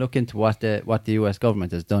go and look into what the US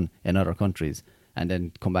government has done in other countries, and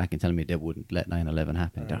then come back and tell me they wouldn't let 9/11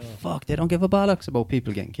 happen. They don't give a bollocks about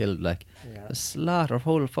people getting killed. Like, Yeah. the slaughter of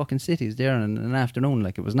whole fucking cities there in an afternoon,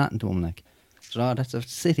 like it was nothing to them. Like, so that's a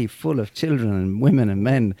city full of children and women and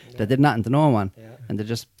men that did nothing to no one, Yeah. and they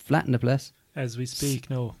just flattened the place. As we speak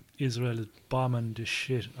now, Israel is bombing the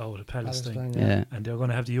shit out of Palestine. Palestine, Yeah. And they're going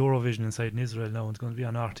to have the Eurovision inside in Israel now, and it's going to be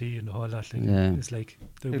on RT and the whole lot. Like, Yeah. it's like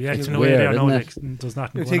they'll It's be acting weird, away there now. isn't Like, there's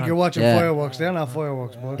nothing You going think on. you're watching Yeah. fireworks? They're not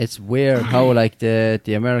fireworks, boy. It's weird how like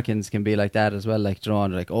the Americans can be like that as well, like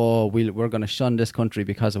drawn like, oh, we're going to shun this country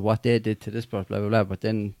because of what they did to this part, blah blah blah. But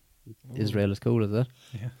then Israel is cool, is it?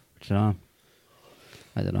 Yeah. You know?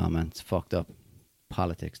 I don't know, man. It's fucked up.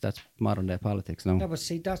 Politics. That's modern day politics Yeah, now. but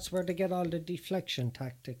see, that's where they get all the deflection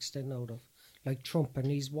tactics then out of. like Trump and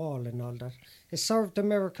his wall and all that. It served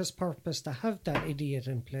America's purpose to have that idiot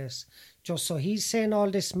in place. Just so he's saying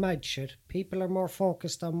all this mad shit, people are more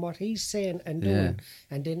focused on what he's saying and doing,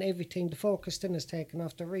 and then everything, the focus then is taken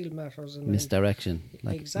off the real matters. And Misdirection,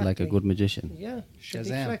 like a good magician. yeah, should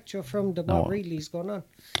Shazam. deflect you from what No. really is going on.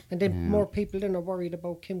 And then more people then are worried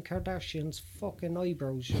about Kim Kardashian's fucking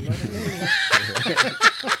eyebrows, you know what I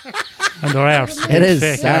mean? And their arse. It is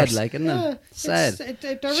fake sad, arse. like, isn't it? Sad.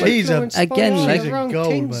 They're She's a- influenced by again, all like- the wrong gold,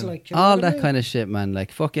 things, man. like, you know All what I that mean? kind of shit, man.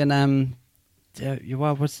 Like fucking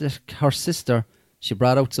what's this? Her sister. She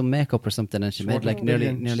brought out some makeup or something, and she made worth like a nearly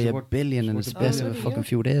billion. nearly She's a worth- billion in the she's space of a worth- fucking yeah.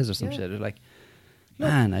 few days or some Yeah. shit. It's like, Look,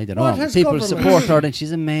 man, I don't what know. has People government- support her, and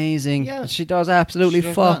she's amazing. Yeah. She does absolutely She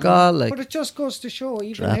does fuck that, all. Like, But it just goes to show,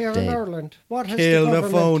 even Drop here in dead. Ireland, what has Kill the the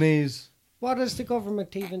government... phonies. What does the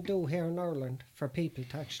government even do here in Ireland for people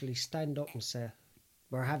to actually stand up and say,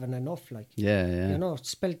 we're having enough, like... yeah. You know,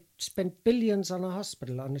 spent billions on a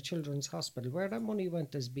hospital, on a children's hospital. Where that money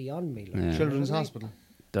went is beyond me. Like, Yeah. you know Children's what I mean? Hospital.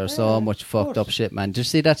 There's so Yeah, much fucked but- up shit, man. Did you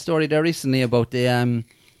see that story there recently about the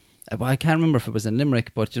well, I can't remember if it was in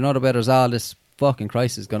Limerick, but you know the way there's all this fucking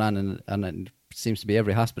crisis going on, and it seems to be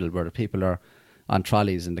every hospital where the people are on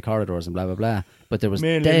trolleys in the corridors and blah blah blah. But there was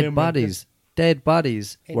Mainly dead Limerick, bodies. Dead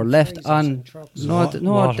bodies In were left freezers on. and trucks. No,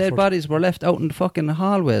 no, Waterford. dead bodies were left out in the fucking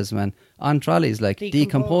hallways, man, on trolleys, like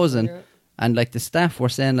decomposing. yeah. And like the staff were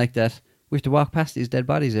saying like that we have to walk past these dead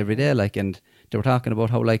bodies every day, like, and they were talking about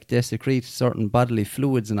how like they secrete certain bodily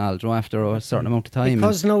fluids and all, you know, after a certain amount of time.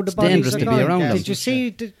 Because and now the it's bodies dangerous are to be gone. around them. Did you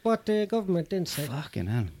see what the government did say? Fucking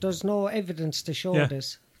hell. There's no evidence to show Yeah.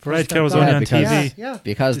 this. Fred Because was they're only gone. on because- TV. Yeah.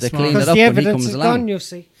 Because they This morning. cleaned it Because up the when he evidence comes is along. gone, you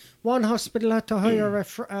see. One hospital had to hire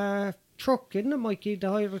a truck, didn't it, Mikey? To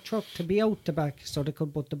hire a truck to be out the back so they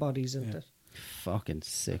could put the bodies in it. Fucking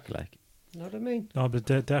sick, like. You know what I mean? No, but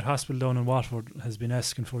that hospital down in Waterford has been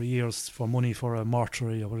asking for years for money for a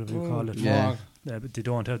mortuary or whatever you call it. Yeah. But they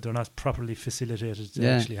don't have. They're not properly facilitated to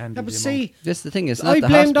Yeah. actually handle Yeah, but the see, This the thing, it's not I the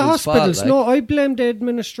blame the hospital's hospitals. fault, No, like, I blame the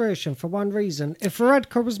administration for one reason. If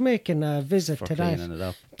Radker was making a visit for to that, cleaning it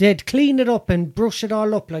up. they'd clean it up and brush it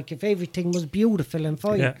all up like if everything was beautiful and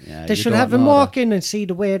fine. Yeah. Yeah, They you should don't have him know walk that. in and see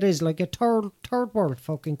the way it is, like a third world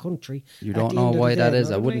fucking country. You at don't the know end of why the that day, is.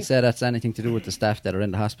 know I what wouldn't mean? say that's anything to do with the staff that are in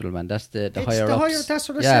the hospital, man. That's the It's higher the ups. higher- that's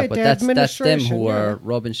what I yeah, said, but the that's them administration, who yeah. are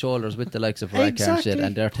rubbing shoulders with the likes of Radcar and shit, Exactly.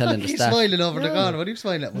 and they're telling the He's staff. smiling over the Yeah. corner. What are you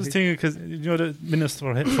smiling at? I was thinking because you know the Minister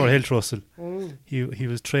for Health, Russell, he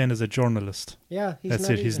was trained as a journalist. Yeah, he's That's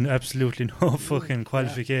not it. He's even. absolutely no fucking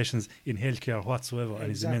qualifications in healthcare whatsoever, and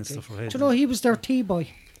he's a Exactly. Minister for Health. Do you know, he was their T-boy.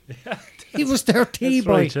 He was their That's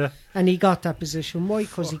T-boy. right, yeah. And he got that position. Why?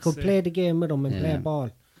 Because he could Fuck's play the game with them and play Yeah. ball.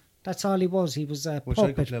 That's all he was. He was a Wish I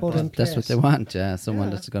could puppet play put ball. in place. That's what they want, yeah. Someone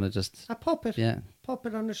Yeah. that's going to just, A puppet. yeah,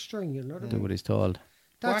 Puppet on a string, you know what I do mean? what he's told.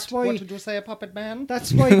 That's what why... did you say, a puppet man?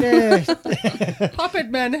 That's why the... Puppet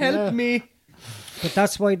man, help Yeah. me. But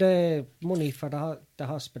that's why the money for the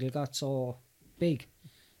hospital got so big.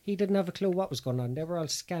 He didn't have a clue what was going on. They were all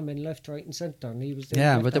scamming left, right and centre. And he was there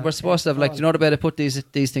Yeah, with but they that were supposed to have, like, call. you know the way they put these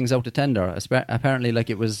things out to tender? Apparently, like,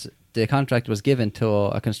 it was, the contract was given to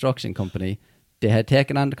a construction company. They had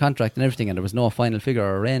taken on the contract and everything, and there was no final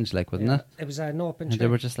figure arranged, like, wasn't Yeah, it? it was an open And check. they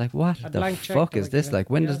were just like, what A the blank check fuck they is were this? given. Like,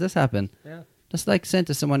 when Yeah. does this happen? Yeah. That's like saying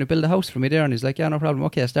to someone who build a house for me there, and he's like, yeah, no problem.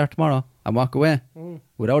 Okay, I'll start tomorrow and walk away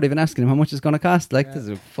without even asking him how much it's going to cost. Like, this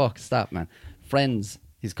is fuck, stop, man. Friends,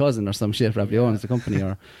 his cousin or some shit probably owns the company,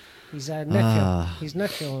 or His nephew. Ah. His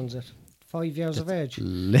nephew owns it. 5 years of age.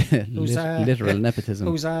 literal nepotism.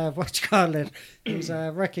 Who's what you call it? Who's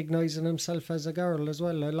recognising himself as a girl as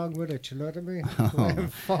well, along with it. You know what I mean?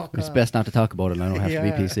 Fuck It's off. best not to talk about it. I don't have to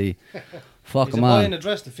Yeah. be PC. Fuck He's him a boy on. in a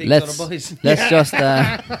dress to fix Let's other boys. let's just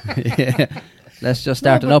yeah. Let's just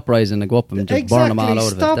start an but- uprising and go up and just burn them all out of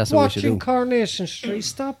it. Stop That's what we should watching do. Coronation Street.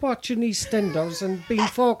 Stop watching EastEnders and being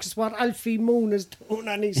focused what Alfie Moon is doing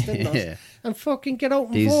on EastEnders. Yeah. And fucking get out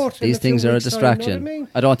and These vote. in these a few things are a weeks' time, distraction. know what I mean?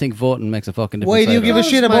 I don't think voting makes a fucking difference. Why do you either. give a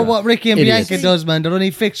shit man. about what Ricky and Idiots. Bianca does, man? They're only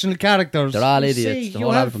fictional characters. They're all You idiots. see, The you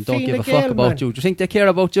whole lot have of them don't Fine give a Gael, fuck about man. you. Do you think they care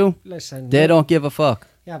about you? Listen, They no. don't give a fuck.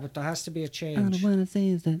 Yeah, but there has to be a All I change. wanna say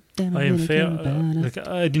is that I am fair. Like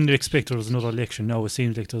I didn't expect there was another election. Now it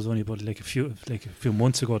seems like there was only but like a few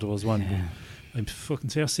months ago there was one. But I'm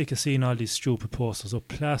fucking fair sick of seeing all these stupid posters up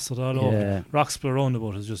plastered all Yeah. over. Roxborough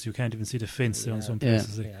roundabout is just you can't even see the fence there in some Yeah.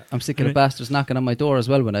 places. Like, Yeah. I'm sick of I the mean- bastards knocking on my door as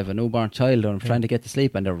well when I have a newborn child or I'm Yeah. trying to get to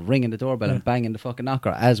sleep and they're ringing the doorbell Yeah. and banging the fucking knocker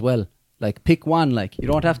as well. Like, pick one, like. You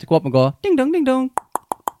don't have to go up and go, ding dong, ding dong.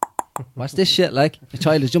 What's this shit, like? The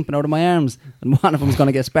child is jumping out of my arms and one of them's going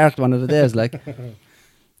to get sparked one of the days, like.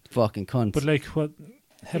 Fucking cunts. But like what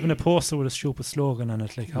having a poster with a stupid slogan on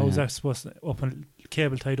it, like how is that supposed to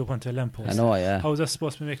cable tied up onto a lamppost? I know, yeah. How is that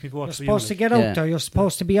supposed to make me vote You're for supposed to you? get out there. You're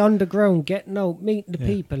supposed to be on the ground, getting out, meeting the Yeah.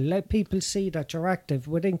 people, let people see that you're active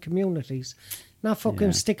within communities. Not fucking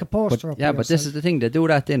Yeah. stick a poster But, up. yeah, for but this is yourself. the thing. They do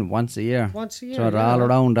that then once a year. Once a year. So they're all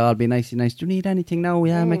around, all be nice. Do you need anything now?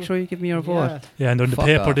 Yeah, make sure you give me your vote. Yeah, and on the Fuck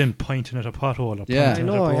paper off. then pointing at a pothole or Yeah. pointing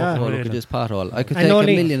I at know, a yeah. Oh, broken look at railing. this pothole. I could And take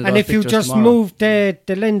only, a million of and those if you pictures just tomorrow. moved the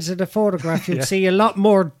lens of the photograph, you'd see a lot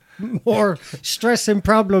more stressing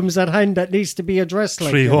problems at hand that needs to be addressed. Like,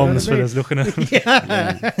 Three you know what homeless I mean? fellas looking at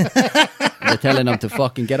him. They're telling them to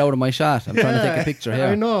fucking get out of my shot. I'm trying to take a picture here.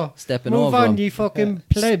 I know. Stepping Move over on, them. ye fucking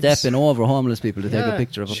plebs. Stepping over homeless people to take a Yeah.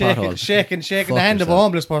 picture of a pothole. Shaking Fuck the hand of a yourself.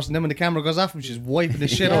 homeless person. Then when the camera goes off him, she's wiping the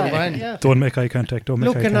shit out of her hand. Yeah. Don't make eye contact. Don't make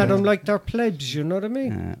eye Looking at contact. them like they're plebs, you know what I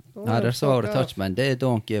mean? Yeah. Oh, No, they're so fuck out of off. touch, man. They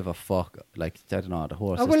don't give a fuck. Like, I don't know, the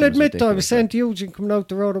whole I system will is admit, though, I was ridiculous, saying like. to Eugene coming out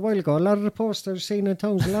the road a while ago, a lot of the posters seen in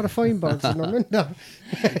towns, a lot of fine boards in them. No.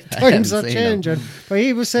 Times are seen changing. But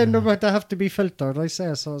he was saying about they have to be filtered. I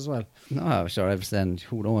say so as well. No, I'm sure I was saying,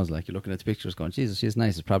 who knows, like, you're looking at the pictures going, Jesus, she's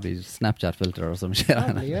nice. It's probably a Snapchat filter or some shit on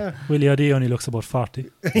Probably, it. yeah. Willie O'D only looks about 40.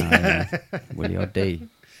 Willie O'Day.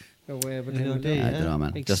 No way, but You know, then, they- I don't know,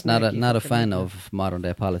 man. Big Just not snaky a fucking fan nightmare. of modern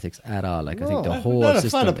day politics at all. Like, I think the No, I'm whole not a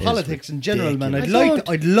system fan of is politics in general, man. ridiculous.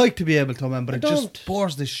 I'd like to be able to, man, but I it just don't.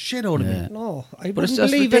 bores the shit out of Yeah. me. No, I But it's wouldn't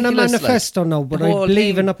just believe in a ridiculous, like, manifesto now, but the I whole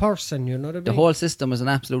believe thing- in a person, you know what I mean? The whole system is an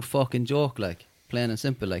absolute fucking joke, like, plain and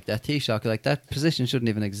simple. Like, that Taoiseach, like, that position shouldn't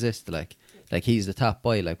even exist, like he's the top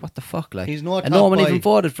boy. Like, what the fuck, like? He's not and top no one boy. even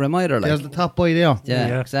voted for him either, like. There's the top boy there. Yeah,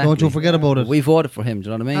 Yeah. exactly. Don't you forget about it. We voted for him, do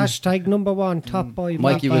you know what I mean? Hashtag number one, top boy.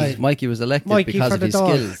 Mikey Matt was elected Mikey because for of the his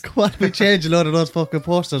dog. skills. Why don't we change a lot of those fucking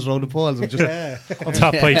posters around the polls and just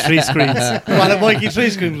Top by 3 screens. while a Mikey Tree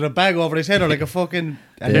screams with a bag over his head or like a fucking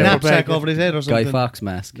Yeah. knapsack Bag. over his head or something. Guy Fawkes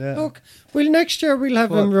mask. Yeah. Look, well, next year we'll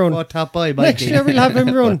have him run. What top boy, Next Mikey? year we'll have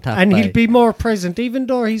him run, Top and boy. he'll be more present. Even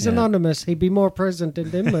though he's Yeah. anonymous, he'll be more present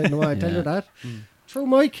than them. I know, I tell you that. True,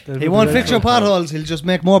 Mike. He won't fix your potholes. He'll just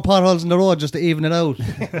make more potholes in the road just to even it out.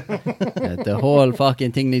 Yeah, the whole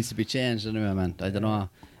fucking thing needs to be changed anyway, man. I don't know.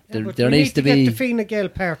 There, But there we needs need to get be. the Fine Gael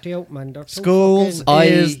party out, man. They're too Schools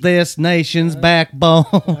fucking- is this nation's backbone.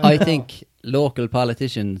 I think local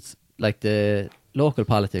politicians, like the local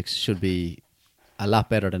politics, should be a lot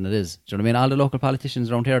better than it is. Do you know what I mean? All the local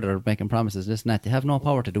politicians around here that are making promises, this and that, they have no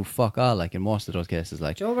power to do fuck all. Like in most of those cases,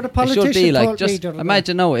 like Do you know what a it should politician be like told me just the other day?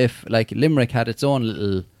 imagine now if like Limerick had its own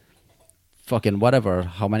little fucking whatever,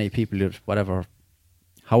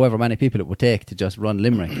 however many people it would take to just run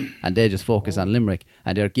Limerick, and they just focus on Limerick,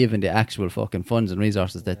 and they're given the actual fucking funds and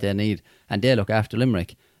resources that they need, and they look after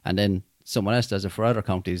Limerick, and then someone else does it for other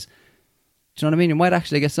counties. Do you know what I mean? You might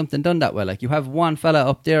actually get something done that way. Like you have one fella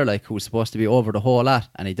up there, like who's supposed to be over the whole lot,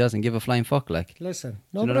 and he doesn't give a flying fuck. Like, Listen,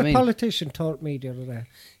 Do you know no, what but I a mean? politician told me the other day.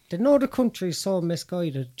 They know the country is so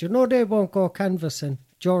misguided. Do you know they won't go canvassing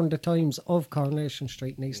during the times of Coronation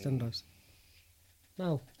Street in EastEnders?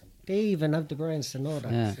 No. They even have the brains to know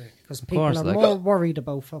that. Yeah. Because Of people course, are like- more worried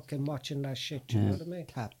about fucking watching that shit. Do you Yeah. know what I mean?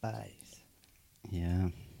 yeah,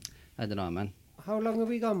 I don't know, man. How long have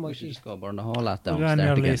we gone, We should Mikey? just go burn the whole lot We're down. gone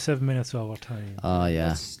Start nearly again. 7 minutes over time. Oh yeah,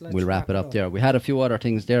 Let's we'll wrap it up there. We had a few other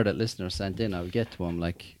things there that listeners sent in. I'll get to them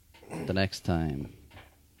like the next time.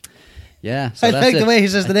 Yeah, so I that's like it. the way he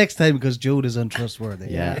says the next time because Jude is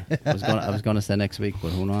untrustworthy. Yeah, I was gonna say next week, but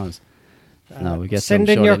who knows? No, we get Send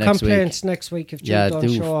some in your shortly next complaints next week if Jude Yeah, don't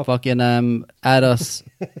do show up. fucking add us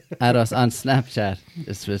on Snapchat.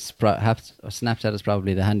 Snapchat is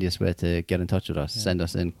probably the handiest way to get in touch with us. Send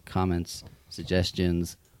us in comments,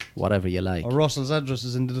 suggestions, whatever you like. Or Russell's address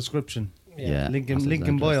is in the description. Yeah, Link in Russell's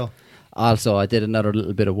address. bio. Also, I did another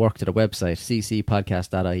little bit of work to the website,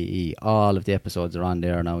 ccpodcast.ie. All of the episodes are on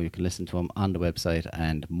there now. You can listen to them on the website,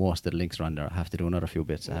 and most of the links are on there. I have to do another few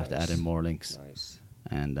bits. I have to add in more links. Nice.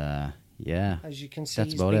 And yeah, As you can see,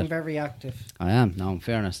 That's he's about been it. very active. I am. Now, in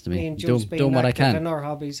fairness to Me me, and Jude's doing been what I active in can. our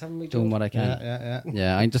hobbies, haven't we, Doing Jude? what I can. Yeah.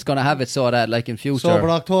 Yeah, I'm just going to have it so that, like, in future... Sober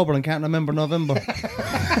October and can't remember November.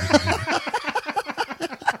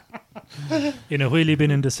 In a wheelie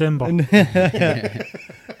bin in December. And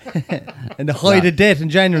the hide a date in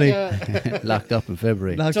January. Yeah. locked up in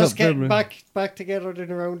February. Locked Just up getting February. back together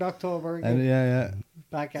in around October again. And yeah.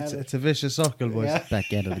 Back at it. It's a vicious circle, boys. Yeah.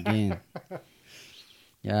 Back at it again.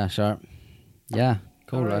 Yeah, sure. Yeah,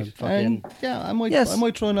 cool. All right. I'm fucking... And yeah, I might Yes.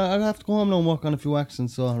 try and I'll have to go home now and work on a few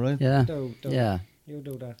accents, so right? Yeah, Do. yeah, You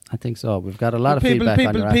do that. I think so. We've got a lot of feedback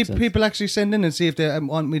on your accents. people actually send in and see if they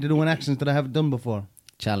want me to do an accent that I haven't done before.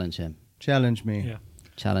 Challenge him. Challenge me. Yeah.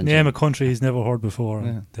 Challenge Name him. a country he's never heard before Yeah.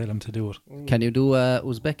 and tell him to do it. Can you do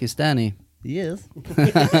Uzbekistani? Yes.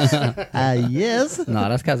 Yes. No,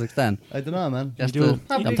 that's Kazakhstan. I don't know, man. That's do.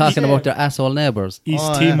 I'm talking about their asshole neighbours. East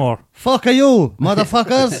Oh, Timor. Yeah. Fuck are you,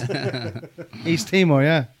 motherfuckers? East Timor,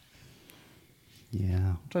 yeah. Yeah.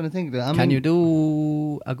 I'm trying to think. Can you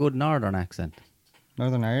do a good Northern accent?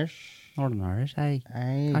 Northern Irish? Northern Irish, hey.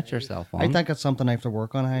 Catch yourself on. I think it's something I have to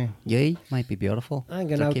work on, hey. Yay, might be beautiful. I'm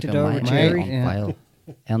going So out keep the in door mind, with Jerry. on Yeah. file.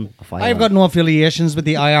 On file. I've got no affiliations with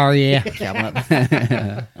the IRA.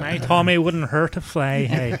 Cabinet. My Tommy wouldn't hurt a fly,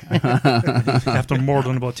 hey. After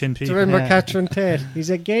murdering about 10 Do people. you remember Yeah. Catherine Tate? He's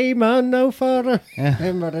a gay man now, father. Yeah.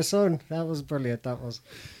 Remember the son? That was brilliant. That was.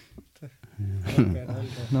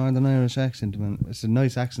 Northern Irish accent, man. It's a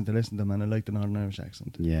nice accent to listen to, man. I like the Northern Irish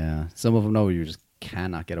accent. Yeah. Some of them know you just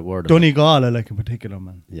cannot get a word of it. Donegal, I like in particular,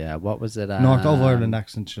 man. Yeah, what was it? North of Ireland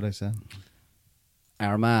accent, should I say.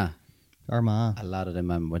 Armagh. Armagh. A lot of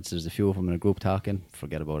them, once there's a few of them in a group talking,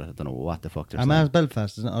 forget about it. I don't know what the fuck they're Armagh's saying.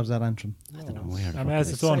 Belfast, isn't it? Or is that Antrim? I don't know where the fuck Armagh's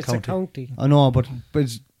it its is. own It's a county. county. I know, but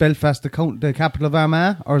is Belfast the capital of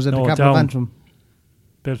Armagh? Or is it No, the capital of down. Antrim?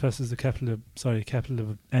 Belfast is the capital of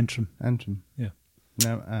Antrim. Antrim. Yeah.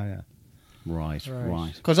 No, yeah. Right.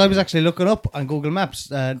 Because I was actually looking up on Google Maps,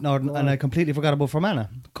 Northern, and I completely forgot about Fermanagh.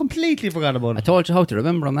 Completely forgot about I it. told you how to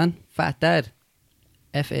remember him, man. Fat Dad.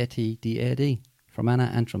 Fatdad.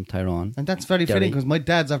 Fermanagh, Antrim, Tyrone. And that's very Derry. fitting because my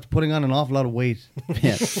dad's after putting on an awful lot of weight.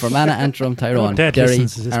 Yeah, Fermanagh, Antrim, Tyrone. Dad Derry,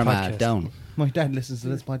 listens to this Armagh, podcast. down. My dad listens to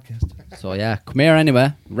this podcast. So yeah, come here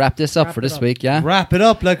anyway. Wrap this up Wrap for it this up. week, yeah? Wrap it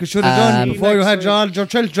up like I should have done before you had all your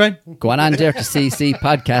children. Go on there to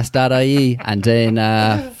ccpodcast.ie and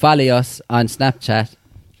then follow us on Snapchat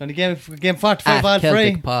Trying to game 45 all at free.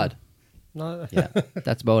 Celtic Pod. No. Yeah,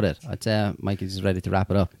 that's about it. I'd say Mikey's ready to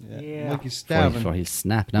wrap it up. Yeah. Yeah. Mikey's Before starving. he'll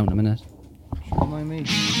snap now in a minute. Remind me.